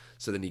wolves.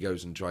 So then he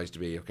goes and tries to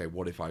be, okay,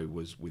 what if I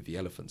was with the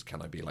elephants?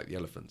 Can I be like the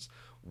elephants?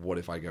 What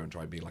if I go and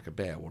try and be like a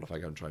bear? What if I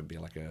go and try and be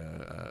like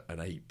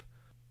an ape?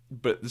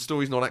 But the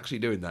story's not actually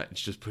doing that.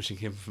 It's just pushing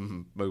him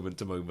from moment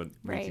to moment,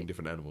 Right. meeting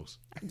different animals.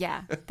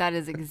 Yeah, that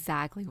is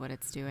exactly what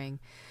it's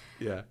doing.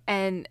 Yeah.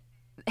 And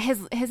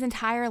his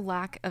entire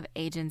lack of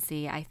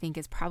agency, I think,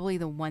 is probably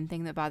the one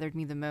thing that bothered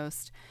me the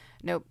most.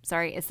 Nope,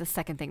 sorry, it's the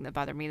second thing that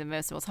bothered me the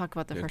most. We'll talk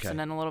about the first Okay.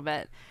 one in a little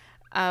bit.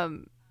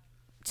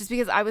 Just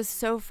because I was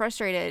so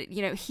frustrated.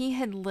 You know, he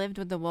had lived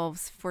with the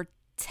wolves for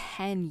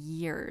 10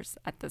 years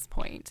at this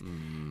point.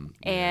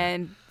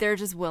 And they're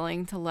just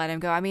willing to let him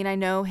go. I mean, I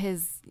know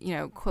his,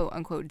 quote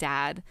unquote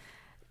dad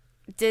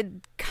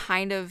did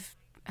kind of,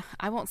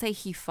 I won't say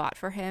he fought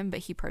for him,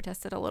 but he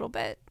protested a little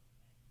bit,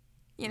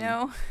 you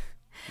know?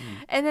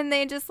 And then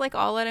they just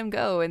all let him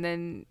go. And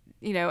then,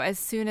 as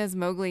soon as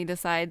Mowgli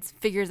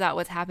figures out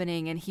what's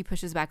happening and he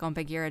pushes back on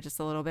Bagheera just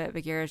a little bit,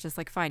 Bagheera's just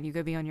fine, you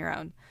go be on your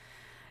own.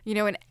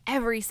 And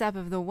every step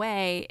of the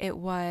way, it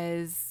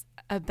was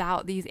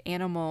about these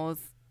animals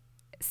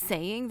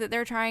saying that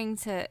they're trying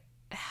to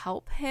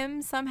help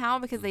him somehow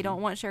because they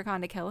don't want Shere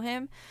Khan to kill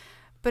him.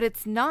 But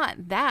it's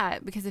not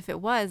that, because if it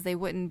was, they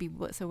wouldn't be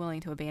so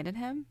willing to abandon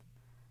him.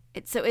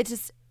 It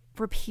just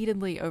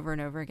repeatedly over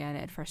and over again,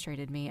 it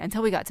frustrated me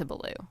until we got to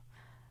Baloo.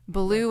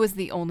 Baloo was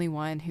the only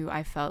one who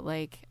I felt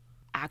like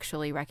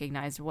actually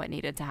recognized what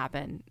needed to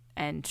happen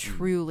and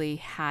truly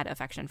had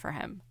affection for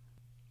him.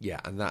 Yeah,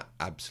 and that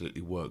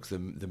absolutely works. The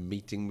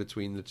meeting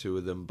between the two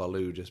of them,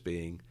 Baloo just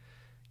being,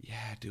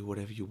 yeah, do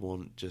whatever you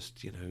want,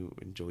 just,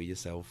 enjoy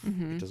yourself.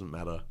 It doesn't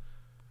matter.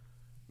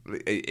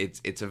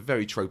 It's a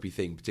very tropey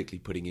thing, particularly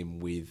putting him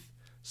with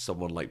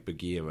someone like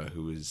Bagheera,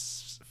 who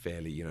is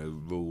fairly,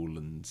 rule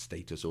and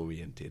status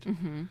oriented.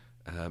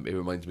 It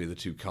reminds me of the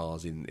two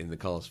Cars in the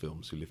Cars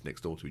films who live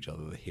next door to each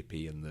other, the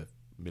hippie and the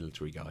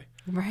military guy.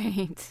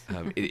 Right.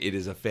 It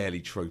is a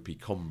fairly tropey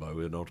combo,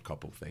 an odd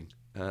couple thing.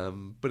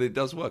 But it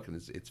does work, and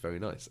it's very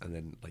nice. And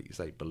then, like you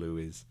say, Baloo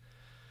is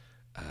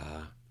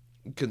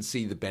can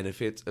see the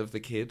benefit of the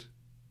kid,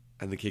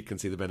 and the kid can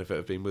see the benefit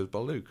of being with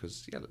Baloo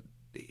because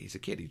he's a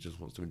kid. He just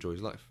wants to enjoy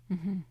his life.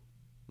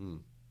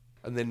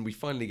 And then we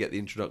finally get the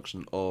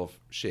introduction of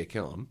Shere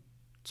Khan.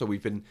 So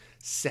we've been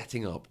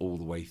setting up all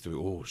the way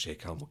through. Oh, Shere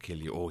Khan will kill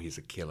you. Oh, he's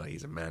a killer.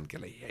 He's a man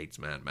killer. He hates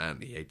man.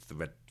 He hates the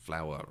red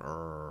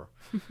flower.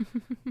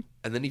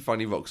 And then he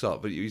finally rocks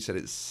up. But you said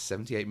it's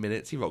 78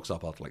 minutes. He rocks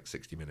up after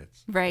 60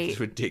 minutes. Right. It's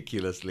a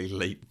ridiculously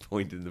late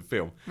point in the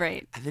film.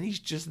 Right. And then he's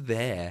just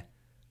there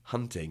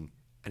hunting,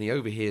 and he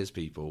overhears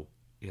people.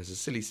 He has a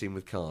silly scene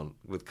with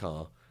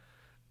Car,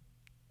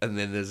 and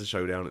then there's a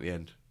showdown at the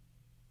end.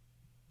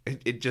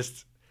 It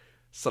just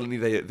suddenly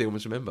they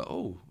almost remember.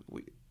 Oh,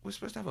 we're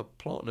supposed to have a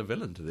plot and a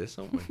villain to this,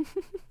 aren't we?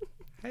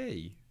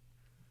 Hey,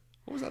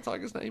 what was that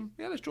tiger's name?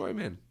 Yeah, let's draw him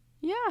in.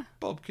 Yeah.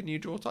 Bob, can you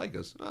draw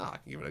tigers? I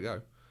can give it a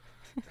go.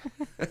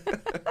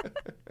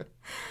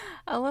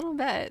 A little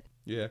bit.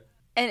 Yeah.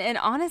 And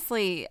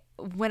honestly,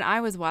 when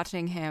I was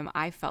watching him,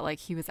 I felt like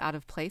he was out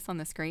of place on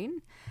the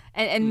screen.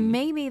 And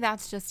maybe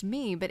that's just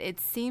me, but it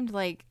seemed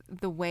like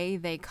the way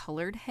they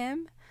colored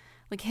him,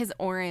 his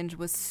orange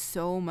was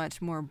so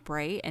much more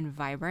bright and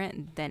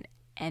vibrant than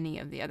any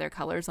of the other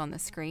colors on the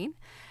screen.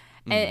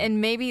 And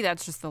maybe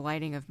that's just the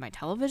lighting of my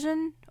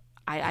television.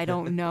 I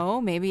don't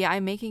know. Maybe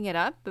I'm making it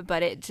up,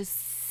 but it just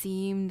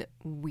seemed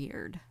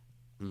weird.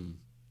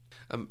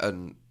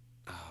 And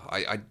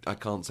I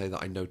can't say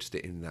that I noticed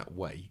it in that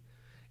way.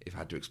 If I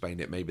had to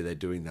explain it, maybe they're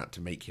doing that to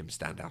make him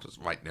stand out as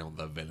right now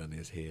the villain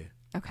is here.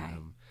 Okay.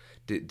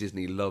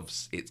 Disney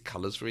loves its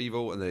colours for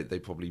evil, and they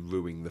probably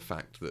ruin the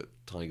fact that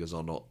tigers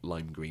are not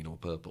lime green or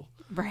purple.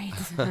 Right.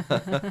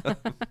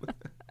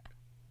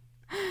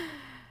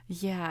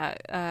 Yeah.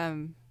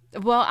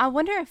 Well, I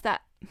wonder if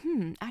that...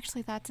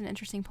 actually, that's an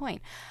interesting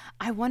point.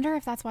 I wonder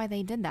if that's why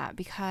they did that,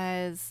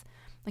 because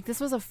this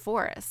was a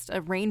forest, a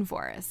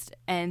rainforest,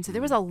 and so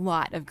there was a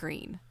lot of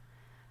green.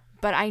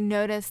 But I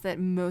noticed that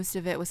most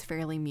of it was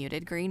fairly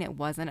muted green. It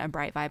wasn't a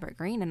bright, vibrant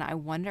green, and I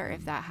wonder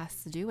if that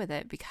has to do with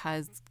it,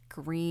 because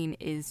green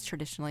is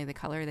traditionally the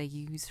color they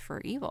use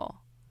for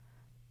evil.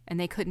 And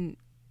they couldn't...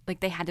 like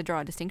they had to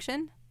draw a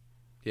distinction.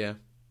 Yeah.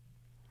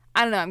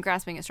 I don't know. I'm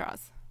grasping at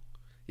straws.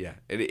 Yeah,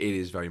 it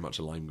is very much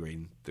a lime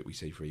green that we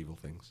see for evil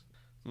things.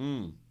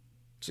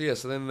 So yeah,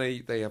 so then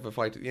they have a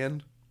fight at the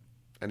end,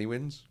 and he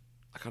wins.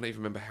 I can't even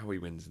remember how he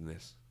wins in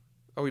this.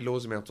 Oh, he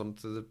lures him out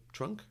onto the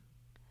trunk?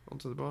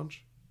 Onto the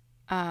branch?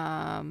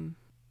 And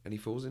he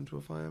falls into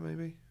a fire,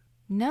 maybe?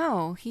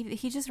 No,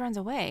 he just runs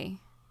away.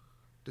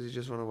 Does he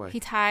just run away? He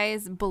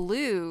ties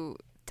Baloo.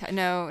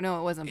 No,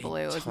 it wasn't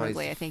Baloo. It was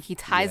Mowgli, I think. He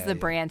ties the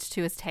branch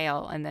to his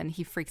tail, and then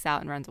he freaks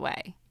out and runs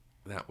away.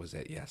 That was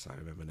it. Yes, I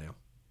remember now.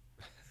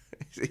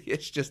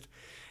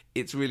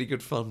 It's really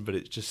good fun, but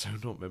it's just so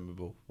not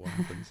memorable what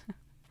happens.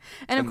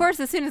 And of course,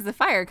 as soon as the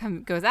fire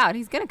goes out,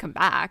 he's going to come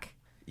back.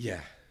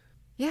 Yeah.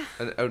 Yeah.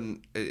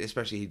 And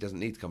especially he doesn't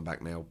need to come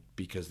back now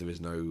because there is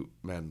no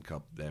man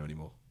cub there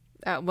anymore.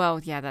 Well,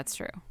 yeah, that's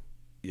true.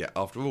 Yeah,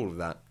 after all of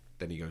that,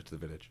 then he goes to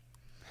the village.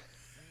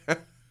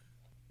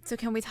 So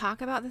can we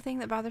talk about the thing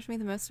that bothers me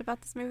the most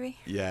about this movie?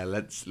 Yeah,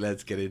 let's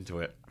get into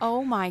it.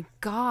 Oh my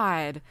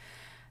God.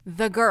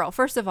 The girl.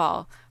 First of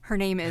all, her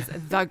name is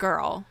The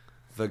Girl.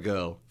 The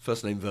girl.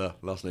 First name The,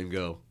 last name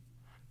Girl.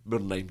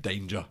 Middle name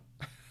Danger.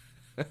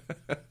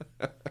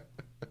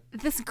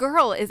 This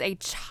girl is a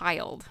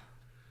child.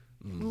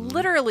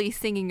 Literally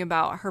singing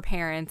about her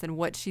parents and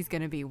what she's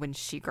going to be when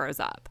she grows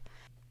up.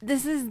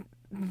 This is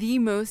the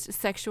most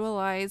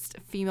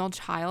sexualized female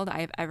child I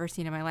have ever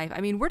seen in my life.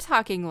 I mean, we're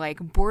talking like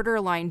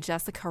borderline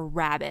Jessica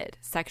Rabbit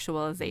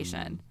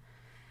sexualization.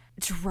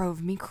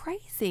 Drove me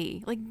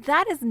crazy. Like,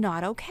 that is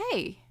not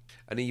okay.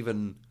 And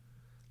even,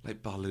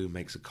 like, Baloo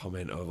makes a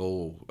comment of,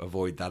 oh,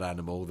 avoid that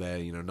animal there,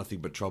 nothing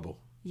but trouble.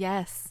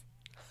 Yes.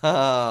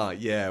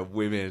 Yeah,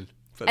 women.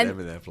 Put them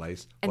in their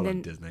place. Well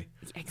done, Disney.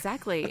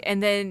 Exactly.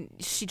 And then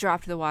she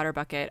dropped the water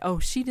bucket. Oh,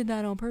 she did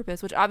that on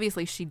purpose, which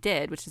obviously she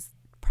did, which is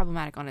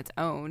problematic on its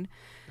own.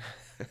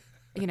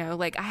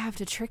 Like, I have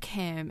to trick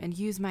him and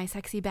use my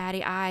sexy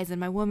baddie eyes and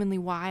my womanly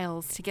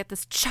wiles to get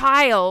this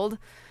child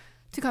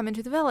to come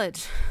into the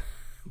village.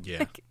 Yeah.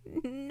 Like,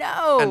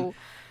 no.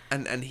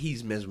 And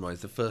he's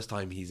mesmerized. The first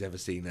time he's ever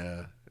seen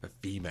a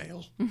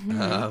female.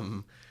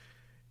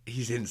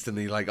 He's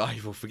instantly like, I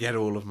will forget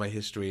all of my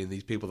history and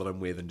these people that I'm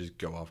with and just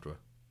go after her.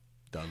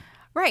 Done.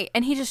 Right.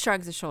 And he just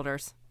shrugs his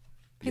shoulders.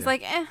 He's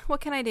like, what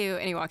can I do?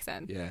 And he walks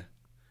in. Yeah.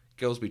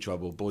 Girls be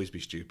trouble, boys be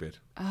stupid.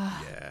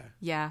 Yeah.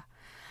 Yeah.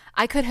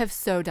 I could have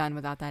so done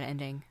without that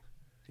ending.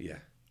 Yeah.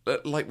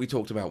 Like we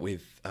talked about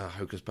with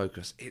Hocus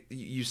Pocus,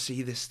 you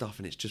see this stuff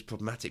and it's just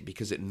problematic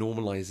because it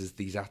normalizes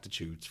these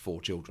attitudes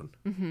for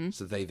children.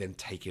 So they then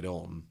take it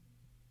on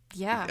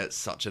at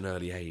such an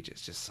early age.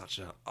 It's just such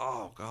a,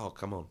 oh, God,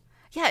 come on.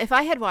 Yeah, if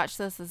I had watched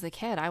this as a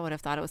kid, I would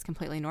have thought it was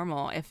completely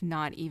normal, if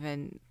not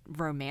even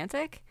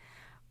romantic.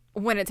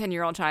 When a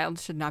 10-year-old child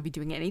should not be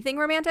doing anything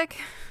romantic,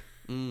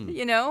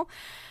 Oh,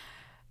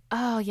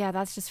 yeah,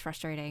 that's just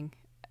frustrating.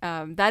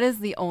 That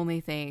is the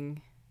only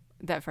thing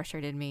that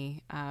frustrated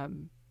me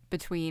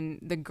between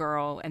the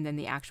girl and then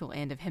the actual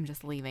end of him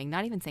just leaving,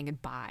 not even saying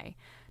goodbye,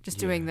 just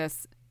doing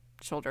this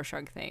shoulder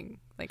shrug thing.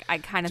 Like, I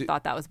kind of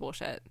thought that was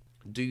bullshit.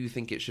 Do you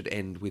think it should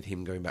end with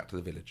him going back to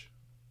the village?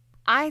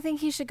 I think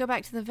he should go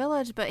back to the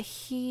village, but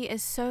he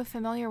is so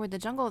familiar with the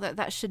jungle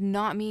that should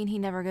not mean he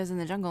never goes in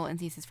the jungle and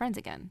sees his friends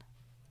again.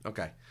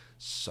 Okay,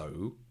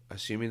 so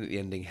assuming that the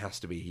ending has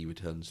to be he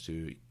returns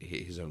to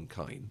his own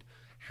kind,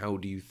 how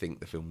do you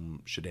think the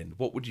film should end?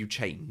 What would you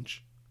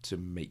change to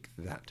make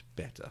that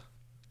better?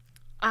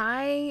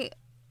 I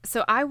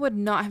would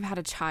not have had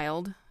a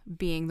child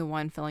being the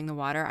one filling the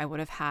water. I would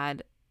have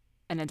had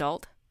an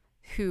adult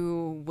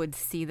who would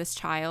see this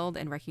child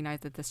and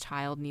recognize that this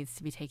child needs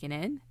to be taken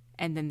in.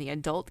 And then the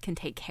adult can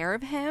take care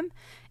of him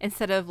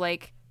instead of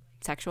like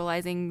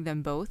sexualizing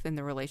them both in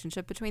the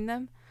relationship between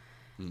them.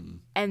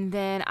 And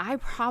then I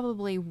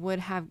probably would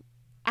have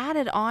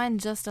added on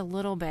just a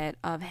little bit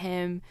of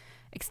him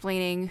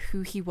explaining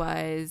who he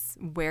was,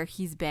 where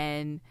he's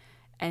been,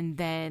 and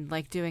then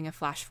like doing a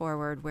flash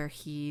forward where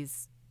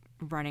he's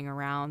running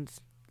around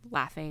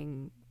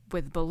laughing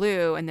with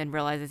Baloo and then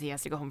realizes he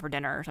has to go home for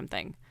dinner or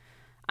something.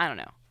 I don't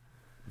know.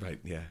 Right,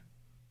 yeah.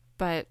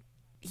 But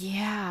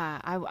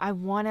yeah, I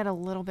wanted a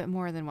little bit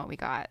more than what we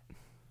got.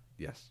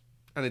 Yes.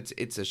 And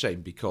it's a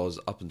shame because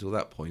up until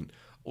that point,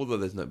 although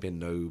there's been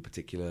no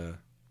particular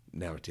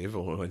narrative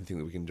or anything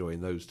that we can enjoy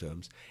in those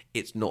terms,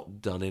 it's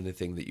not done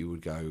anything that you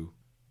would go,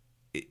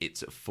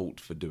 it's at fault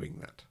for doing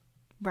that.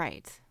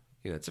 Right.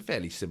 It's a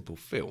fairly simple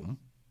film,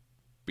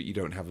 but you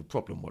don't have a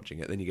problem watching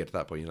it. Then you get to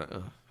that point, you're like,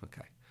 oh,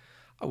 okay.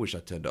 I wish I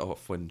turned it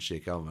off when Shere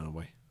Khan ran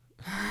away.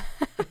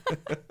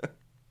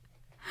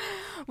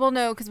 Well,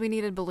 no, because we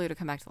needed Baloo to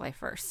come back to life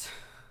first.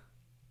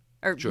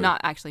 Or True.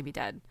 not actually be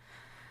dead.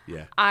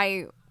 Yeah.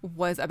 I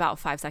was about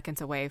 5 seconds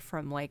away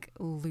from like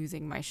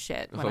losing my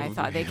shit when I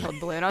thought they killed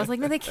Baloo. And I was like,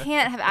 no, they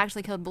can't have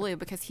actually killed Baloo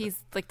because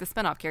he's like the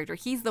spinoff character.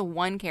 He's the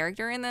one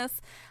character in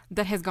this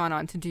that has gone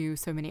on to do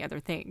so many other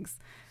things.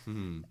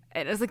 And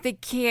it was like, they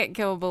can't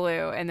kill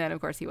Baloo. And then,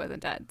 of course, he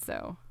wasn't dead.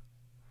 So,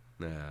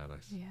 Nah,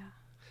 nice. yeah.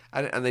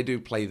 And they do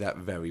play that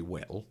very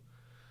well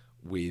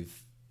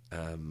with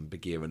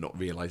Bagheera not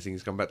realising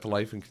he's come back to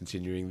life and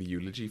continuing the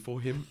eulogy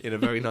for him in a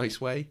very nice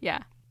way.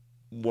 Yeah.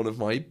 One of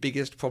my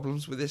biggest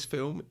problems with this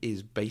film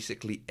is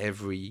basically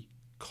every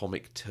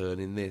comic turn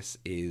in this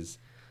is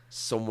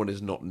someone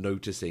is not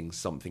noticing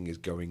something is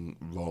going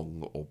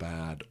wrong or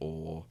bad,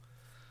 or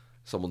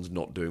someone's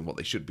not doing what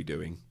they should be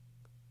doing,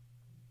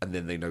 and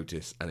then they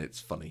notice, and it's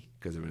funny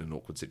because they're in an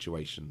awkward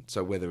situation.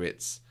 So whether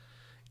it's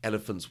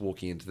elephants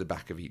walking into the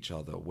back of each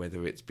other,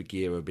 whether it's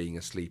Bagheera being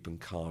asleep and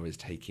Kaa is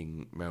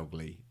taking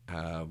Mowgli,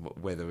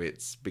 whether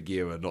it's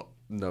Bagheera not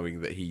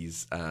knowing that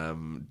he's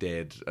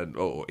dead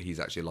or he's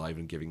actually alive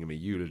and giving him a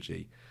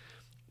eulogy,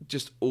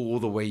 just all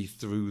the way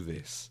through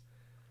this,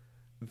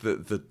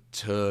 the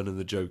turn and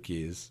the joke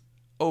is,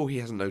 oh, he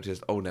hasn't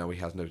noticed, oh, now he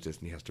has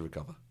noticed and he has to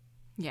recover.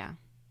 Yeah.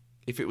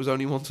 If it was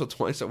only once or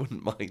twice, I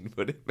wouldn't mind,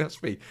 but it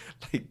must be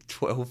like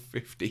 12,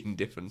 15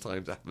 different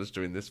times it happens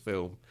during this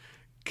film.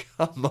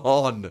 Come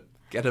on,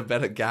 get a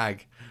better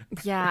gag.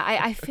 Yeah,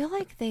 I feel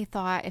like they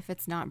thought if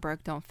it's not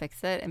broke, don't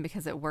fix it. And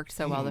because it worked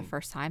so well the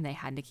first time, they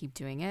had to keep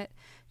doing it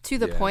to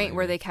the point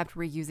where they kept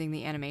reusing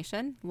the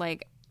animation.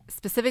 Like,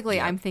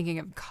 specifically, I'm thinking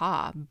of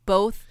Kaa.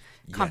 Both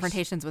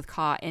confrontations with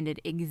Kaa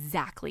ended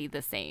exactly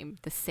the same.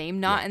 The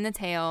same knot in the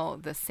tail,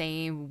 the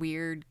same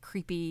weird,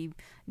 creepy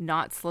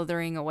knot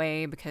slithering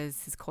away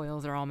because his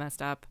coils are all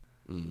messed up.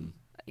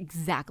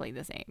 Exactly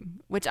the same,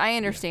 which I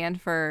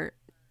understand for,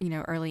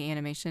 early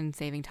animation,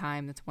 saving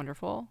time. That's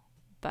wonderful.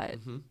 But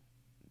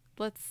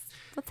let's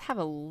have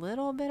a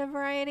little bit of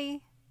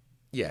variety.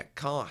 Yeah,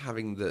 Kaa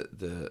having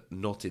the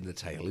knot in the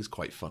tail is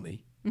quite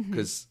funny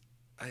because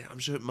I'm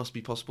sure it must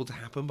be possible to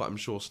happen, but I'm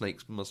sure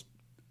snakes must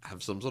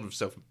have some sort of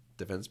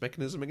self-defense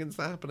mechanism against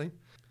that happening.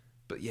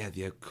 But yeah,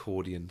 the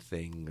accordion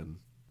thing and...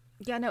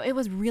 Yeah, no, it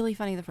was really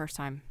funny the first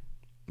time.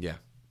 Yeah.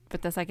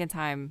 But the second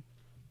time,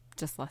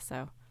 just less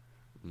so.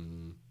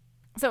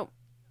 So,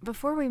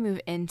 before we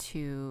move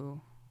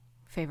into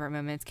favorite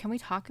moments, can we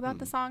talk about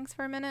the songs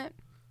for a minute?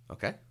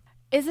 Okay.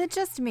 Is it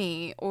just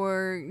me,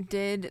 or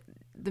did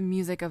the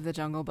music of The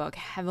Jungle Book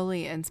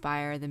heavily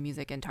inspire the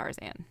music in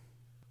Tarzan?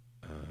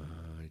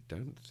 I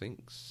don't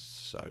think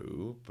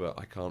so, but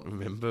I can't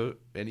remember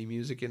any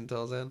music in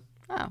Tarzan.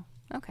 Oh,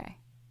 okay.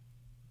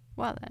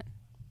 Well then.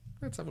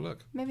 Let's have a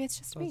look. Maybe it's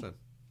just Tarzan. me.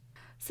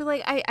 So,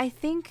 I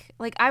think,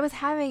 I was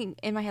having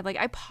in my head,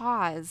 I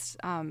paused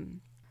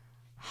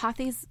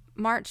Hathi's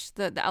march,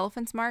 the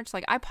elephant's march.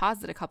 I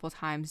paused it a couple of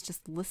times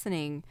just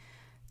listening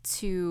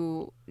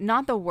to,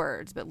 not the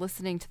words, but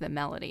listening to the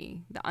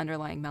melody, the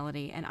underlying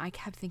melody. And I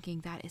kept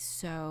thinking, that is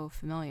so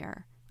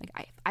familiar.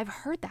 I've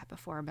heard that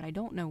before, but I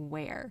don't know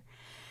where.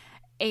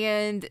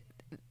 And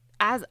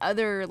as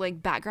other,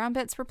 background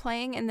bits were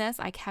playing in this,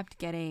 I kept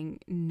getting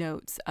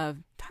notes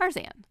of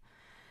Tarzan.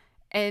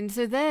 And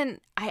so then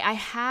I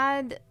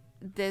had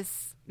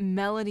this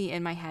melody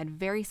in my head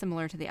very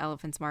similar to the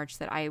Elephant's March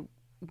that I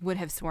would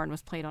have sworn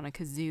was played on a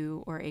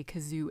kazoo or a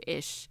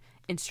kazoo-ish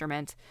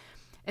instrument.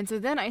 And so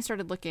then I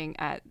started looking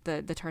at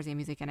the Tarzan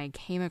music, and I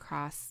came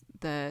across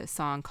the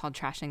song called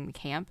Trashing the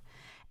Camp.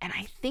 And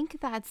I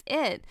think that's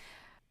it.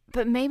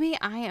 But maybe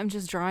I am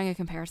just drawing a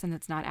comparison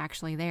that's not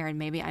actually there, and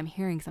maybe I'm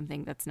hearing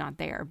something that's not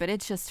there. But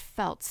it just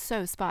felt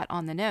so spot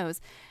on the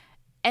nose.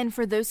 And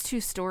for those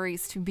two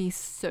stories to be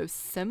so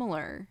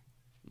similar,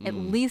 at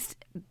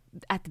least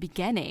at the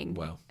beginning.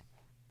 Well,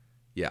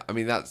 yeah, I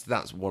mean,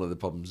 that's one of the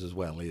problems as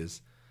well,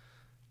 is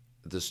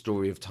the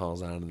story of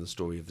Tarzan and the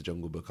story of the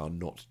Jungle Book are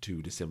not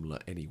too dissimilar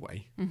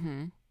anyway.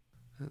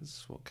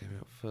 That's what came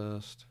out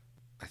first.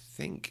 I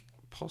think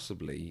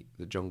possibly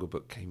the Jungle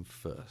Book came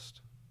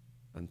first,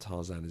 and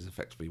Tarzan is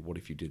effectively What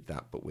If You Did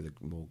That, but with a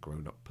more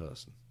grown-up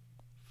person.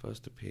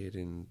 First appeared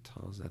in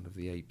Tarzan of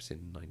the Apes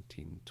in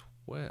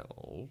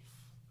 1912,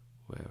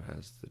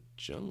 whereas the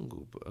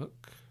Jungle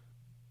Book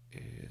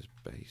is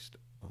based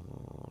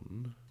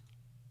on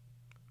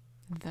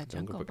The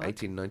Jungle Book.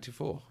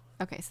 1894.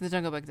 Okay, so the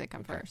Jungle Book did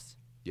come first.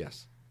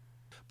 Yes.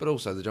 But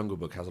also the Jungle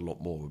Book has a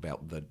lot more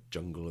about the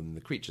jungle and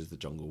the creatures of the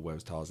jungle,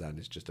 whereas Tarzan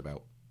is just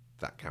about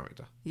that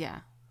character.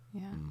 Yeah.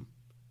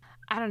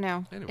 I don't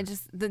know. Anyway. It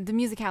just the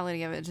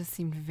musicality of it just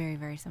seemed very,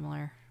 very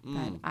similar.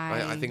 But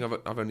I think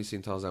I've only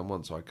seen Tarzan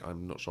once, so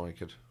I'm not sure I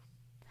could...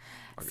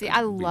 See,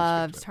 I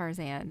loved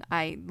Tarzan.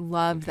 I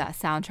loved that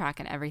soundtrack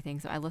and everything,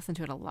 so I listened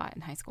to it a lot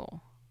in high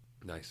school.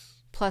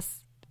 Nice.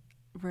 Plus,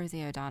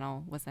 Rosie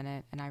O'Donnell was in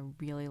it, and I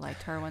really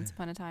liked her once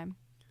upon a time.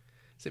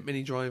 Is it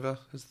Minnie Driver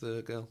as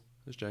the girl,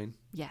 as Jane?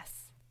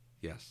 Yes.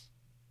 Yes.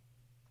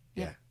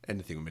 Yeah. Yeah,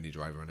 anything with Minnie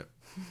Driver in it.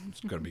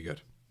 It's going to be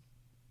good.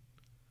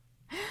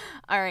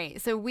 All right,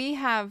 so we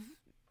have,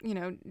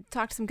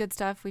 talked some good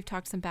stuff. We've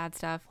talked some bad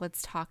stuff.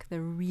 Let's talk the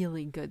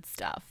really good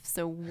stuff.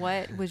 So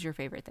what was your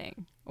favorite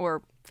thing?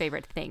 Or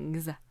favorite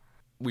things?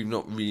 We've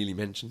not really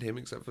mentioned him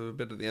except for a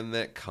bit at the end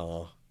there.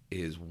 Kaa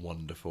is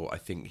wonderful. I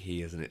think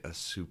he is a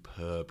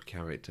superb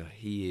character.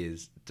 He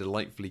is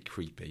delightfully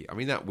creepy. I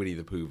mean, that Winnie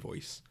the Pooh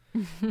voice,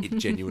 it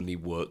genuinely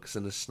works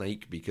in a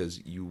snake because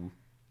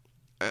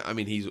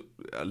he's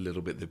a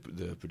little bit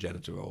the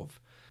progenitor of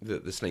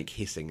the snake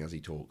hissing as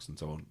he talks and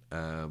so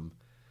on.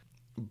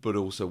 but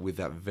also with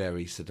that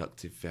very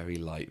seductive, very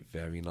light,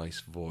 very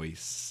nice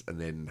voice,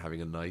 and then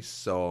having a nice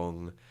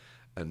song,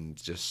 and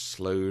just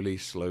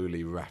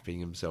slowly wrapping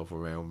himself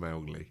around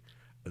Mowgli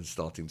and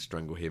starting to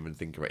strangle him and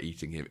think about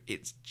eating him.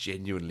 It's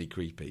genuinely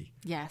creepy.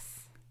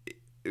 Yes.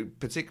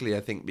 Particularly,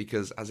 I think,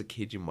 because as a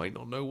kid you might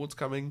not know what's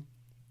coming,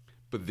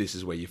 but this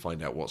is where you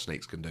find out what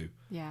snakes can do.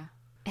 Yeah.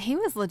 He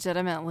was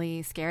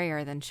legitimately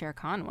scarier than Shere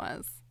Khan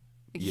was.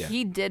 Yeah.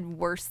 He did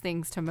worse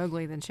things to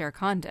Mowgli than Shere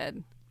Khan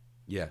did.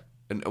 Yeah.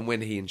 And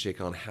when he and Shere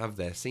Khan have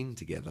their scene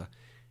together,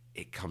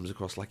 it comes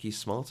across like he's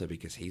smarter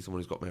because he's the one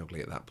who's got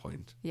Mowgli at that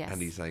point. Yes.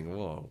 And he's saying,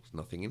 well, there's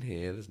nothing in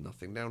here, there's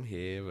nothing down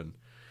here, and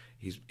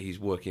he's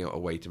working out a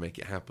way to make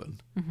it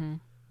happen. Mm-hmm.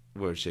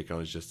 Whereas Shere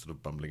Khan is just sort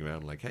of bumbling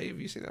around like, hey, have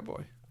you seen that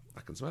boy?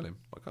 I can smell him.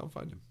 I can't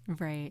find him.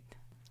 Right.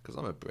 Because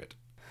I'm a Brit.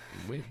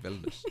 We're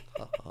villainous.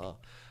 Ha, ha, ha.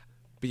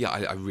 But yeah,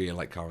 I really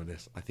like Carr in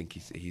this. I think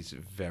he's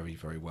very,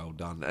 very well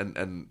done.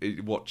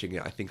 And watching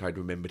it, I think I'd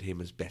remembered him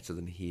as better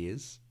than he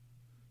is.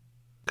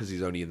 Because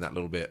he's only in that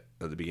little bit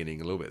at the beginning,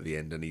 a little bit at the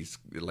end, and he's,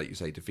 like you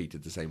say,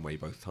 defeated the same way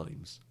both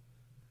times.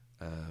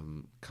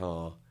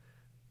 Carr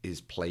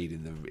is played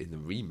in the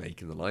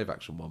remake, in the live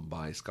action one,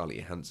 by Scarlett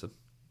Johansson,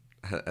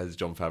 as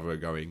Jon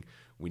Favreau going,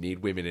 "We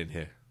need women in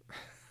here."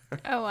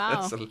 Oh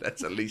wow!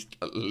 let's at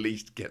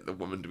least get the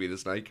woman to be the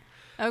snake.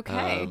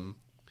 Okay.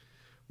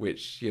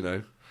 Which, you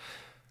know,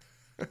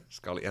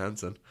 Scarlett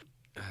Johansson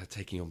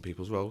taking on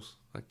people's roles.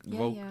 Like, the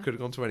role could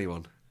have gone to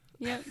anyone.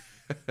 Yep.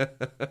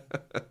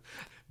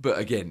 But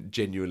again,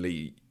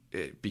 genuinely,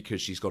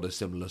 because she's got a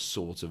similar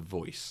sort of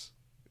voice,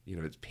 you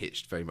know, it's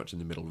pitched very much in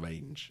the middle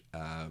range,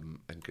 and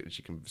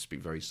she can speak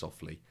very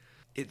softly.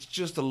 It's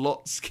just a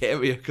lot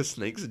scarier because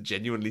snakes are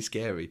genuinely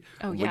scary.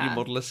 Oh, When you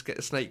model a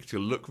snake to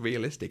look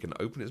realistic and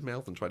open its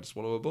mouth and try to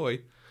swallow a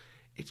boy,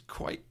 it's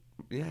quite,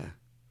 yeah.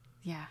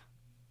 Yeah.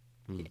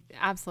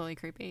 Absolutely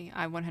creepy.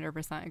 I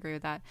 100% agree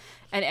with that.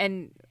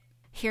 And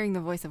hearing the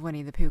voice of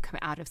Winnie the Pooh come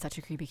out of such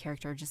a creepy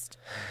character just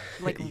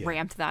like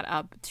ramped that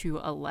up to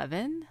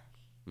 11.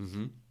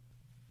 Mm-hmm.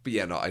 But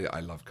yeah, no,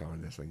 I love Carr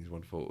in this. I think he's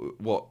wonderful.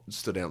 What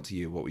stood out to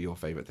you? What were your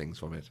favourite things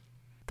from it?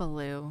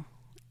 Baloo.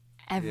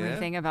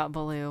 Everything about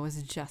Baloo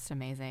was just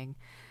amazing.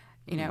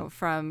 You know,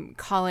 from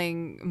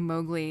calling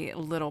Mowgli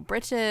Little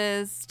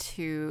Britches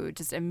to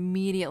just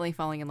immediately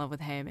falling in love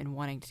with him and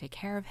wanting to take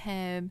care of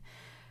him,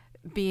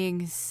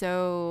 being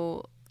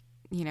so,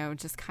 you know,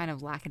 just kind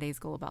of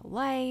lackadaisical about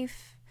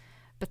life,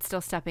 but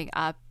still stepping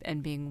up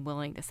and being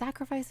willing to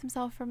sacrifice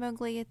himself for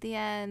Mowgli at the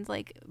end.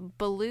 Like,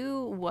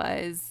 Baloo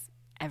was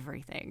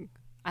everything.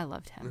 I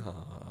loved him.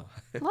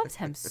 Loved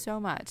him so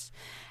much.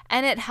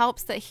 And it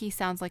helps that he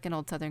sounds like an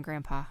old Southern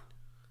grandpa.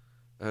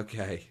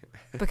 Okay.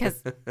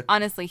 Because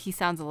honestly, he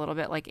sounds a little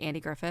bit like Andy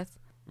Griffith.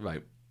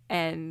 Right.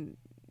 And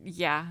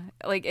yeah,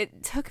 like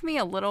it took me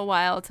a little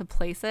while to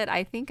place it.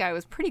 I think I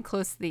was pretty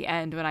close to the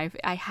end when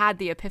I had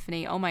the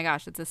epiphany, oh my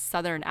gosh, it's a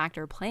Southern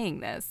actor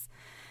playing this.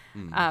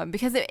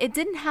 Because it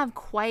didn't have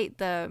quite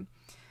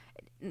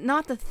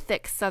not the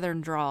thick Southern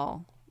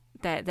drawl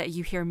that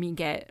you hear me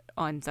get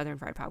on Southern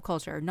Fried Pop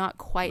Culture. Not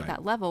quite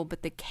that level,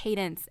 but the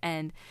cadence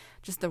and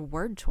just the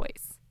word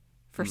choice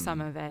for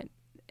some of it.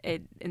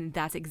 And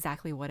that's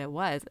exactly what it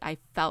was. I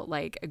felt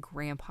like a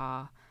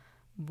grandpa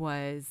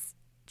was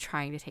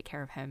trying to take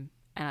care of him,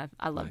 and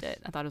I loved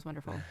it. I thought it was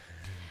wonderful.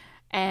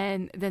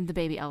 And then the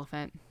baby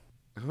elephant.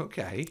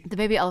 Okay. The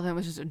baby elephant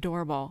was just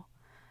adorable.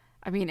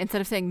 I mean,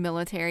 instead of saying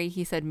military,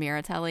 he said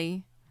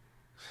Miratelli.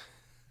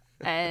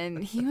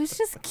 And he was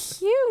just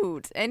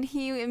cute. And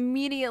he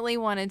immediately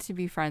wanted to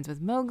be friends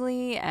with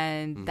Mowgli,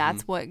 and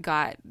that's what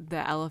got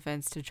the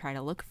elephants to try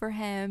to look for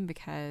him,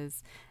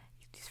 because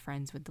he's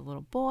friends with the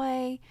little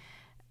boy,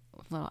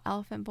 little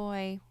elephant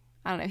boy.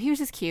 I don't know. He was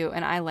just cute,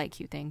 and I like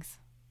cute things.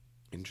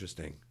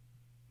 Interesting.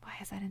 Why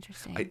is that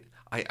interesting?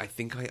 I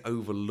think I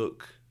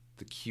overlook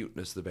the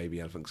cuteness of the baby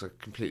elephant because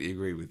I completely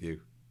agree with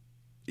you.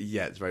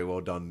 Yeah, it's very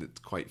well done. It's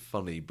quite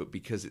funny, but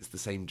because it's the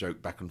same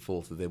joke back and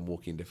forth of them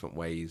walking different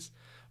ways,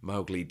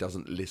 Mowgli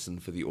doesn't listen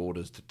for the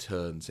orders to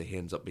turn, so he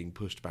ends up being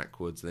pushed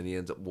backwards, and then he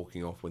ends up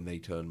walking off when they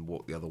turn,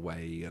 walk the other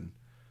way, and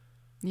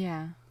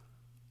yeah.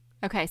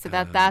 Okay, so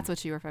that's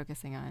what you were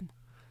focusing on.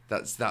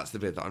 That's the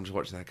bit that I'm just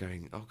watching that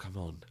going, oh, come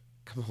on,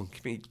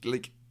 give me,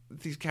 like,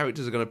 these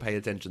characters are going to pay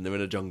attention. They're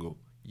in a jungle.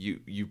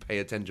 You pay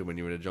attention when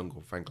you're in a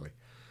jungle, frankly.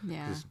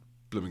 Yeah. There's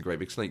blooming great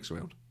big snakes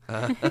around.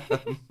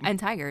 And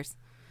tigers.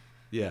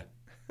 Yeah.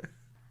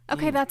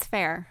 Okay, that's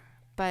fair.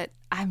 But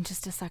I'm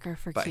just a sucker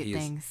for cute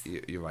things.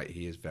 You're right.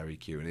 He is very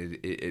cute, and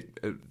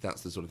it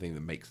that's the sort of thing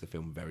that makes the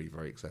film very,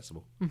 very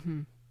accessible.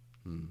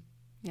 Mm-hmm.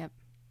 Yep.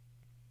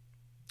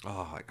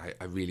 Oh,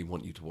 I really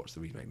want you to watch the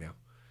remake now.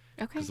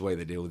 Okay. Because the way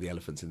they deal with the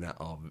elephants in that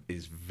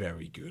is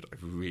very good. I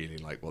really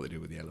like what they do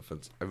with the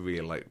elephants. I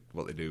really like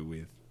what they do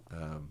with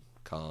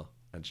Carr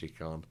and Shere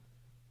Khan.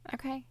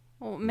 Okay.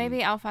 Well,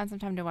 maybe I'll find some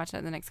time to watch that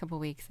in the next couple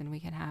of weeks, and we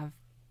can have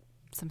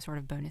some sort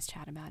of bonus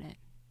chat about it.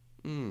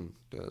 Do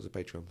it as a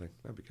Patreon thing.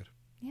 That'd be good.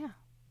 Yeah.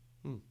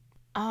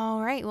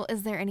 All right. Well,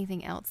 is there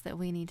anything else that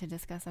we need to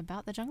discuss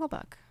about The Jungle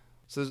Book?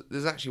 So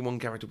there's actually one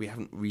character we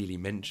haven't really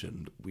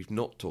mentioned. We've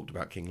not talked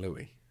about King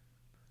Louis.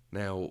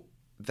 Now,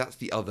 that's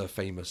the other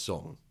famous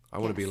song. I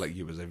Want to Be Like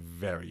You is a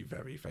very,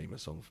 very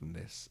famous song from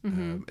this.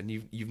 Mm-hmm. And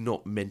you've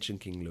not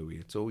mentioned King Louis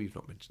at all. You've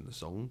not mentioned the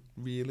song,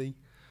 really.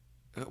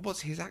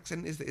 What's his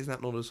accent? Is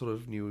that not a sort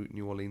of New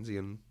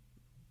Orleansian?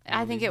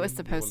 I think it was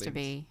supposed to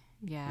be.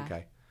 Yeah.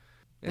 Okay.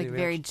 Like Anything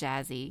very else?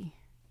 jazzy.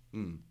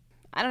 Mm.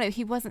 I don't know.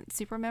 He wasn't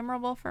super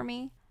memorable for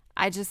me.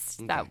 I just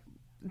Okay. that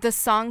the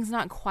song's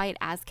not quite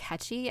as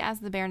catchy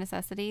as the Bare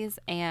Necessities,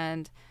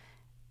 and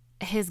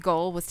his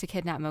goal was to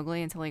kidnap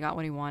Mowgli until he got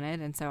what he wanted,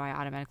 and so I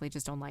automatically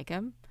just don't like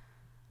him.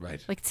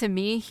 Right. Like, to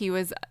me, he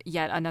was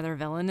yet another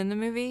villain in the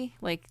movie.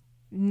 Like,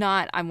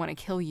 not I want to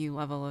kill you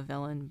level of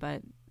villain,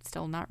 but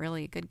still not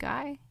really a good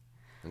guy.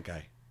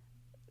 Okay.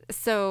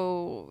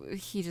 So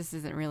he just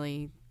isn't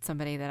really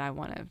somebody that I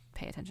want to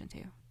pay attention to.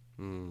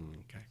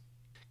 Okay.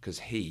 Because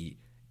he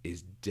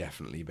is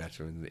definitely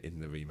better in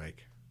the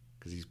remake.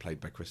 Because he's played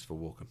by Christopher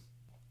Walken.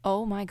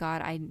 Oh my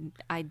God,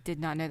 I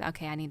did not know that.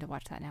 Okay, I need to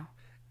watch that now.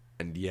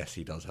 And yes,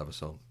 he does have a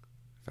song.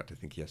 In fact, I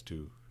think he has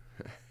two.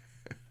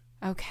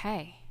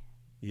 Okay.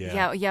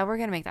 Yeah. Yeah, we're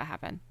going to make that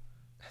happen.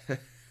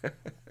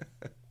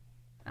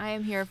 I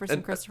am here for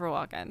some Christopher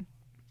Walken.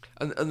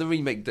 And the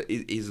remake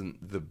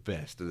isn't the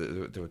best.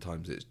 There are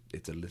times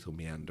it's a little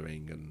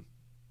meandering and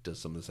does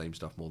some of the same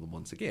stuff more than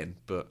once again.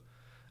 But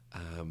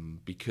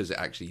because it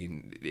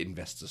actually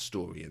invests a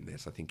story in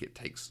this, I think it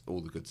takes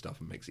all the good stuff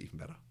and makes it even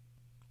better.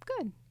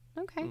 Good.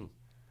 Okay.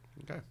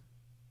 Okay.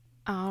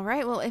 All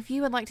right. Well, if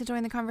you would like to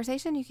join the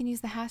conversation, you can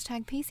use the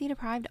hashtag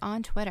PCDeprived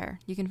on Twitter.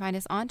 You can find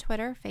us on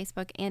Twitter,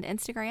 Facebook, and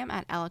Instagram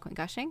at Eloquent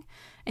Gushing.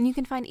 And you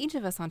can find each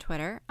of us on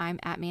Twitter. I'm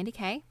at Mandy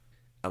Kay.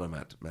 And I'm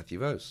at Matthew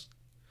Vose.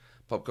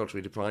 Pop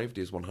Culturally Deprived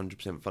is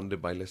 100%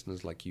 funded by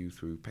listeners like you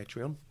through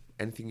Patreon.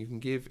 Anything you can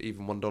give,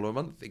 even $1 a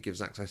month, it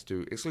gives access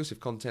to exclusive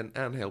content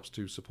and helps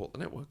to support the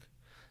network.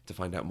 To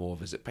find out more,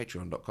 visit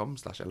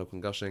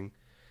patreon.com/eloquentgushing.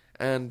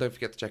 And don't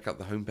forget to check out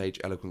the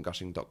homepage,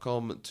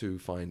 eloquentgushing.com, to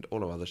find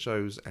all our other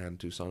shows and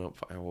to sign up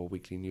for our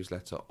weekly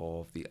newsletter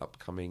of the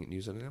upcoming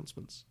news and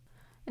announcements.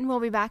 And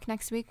we'll be back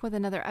next week with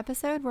another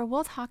episode where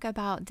we'll talk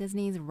about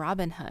Disney's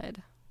Robin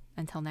Hood.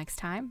 Until next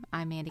time,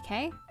 I'm Mandy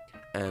Kay.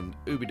 And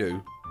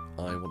Ooby-Doo,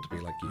 I Want to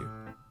Be Like You.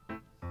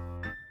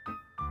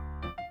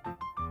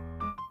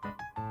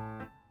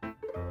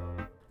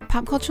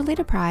 Pop Culturally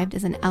Deprived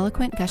is an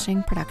Eloquent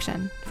Gushing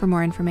production. For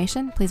more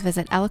information, please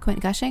visit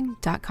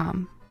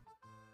eloquentgushing.com.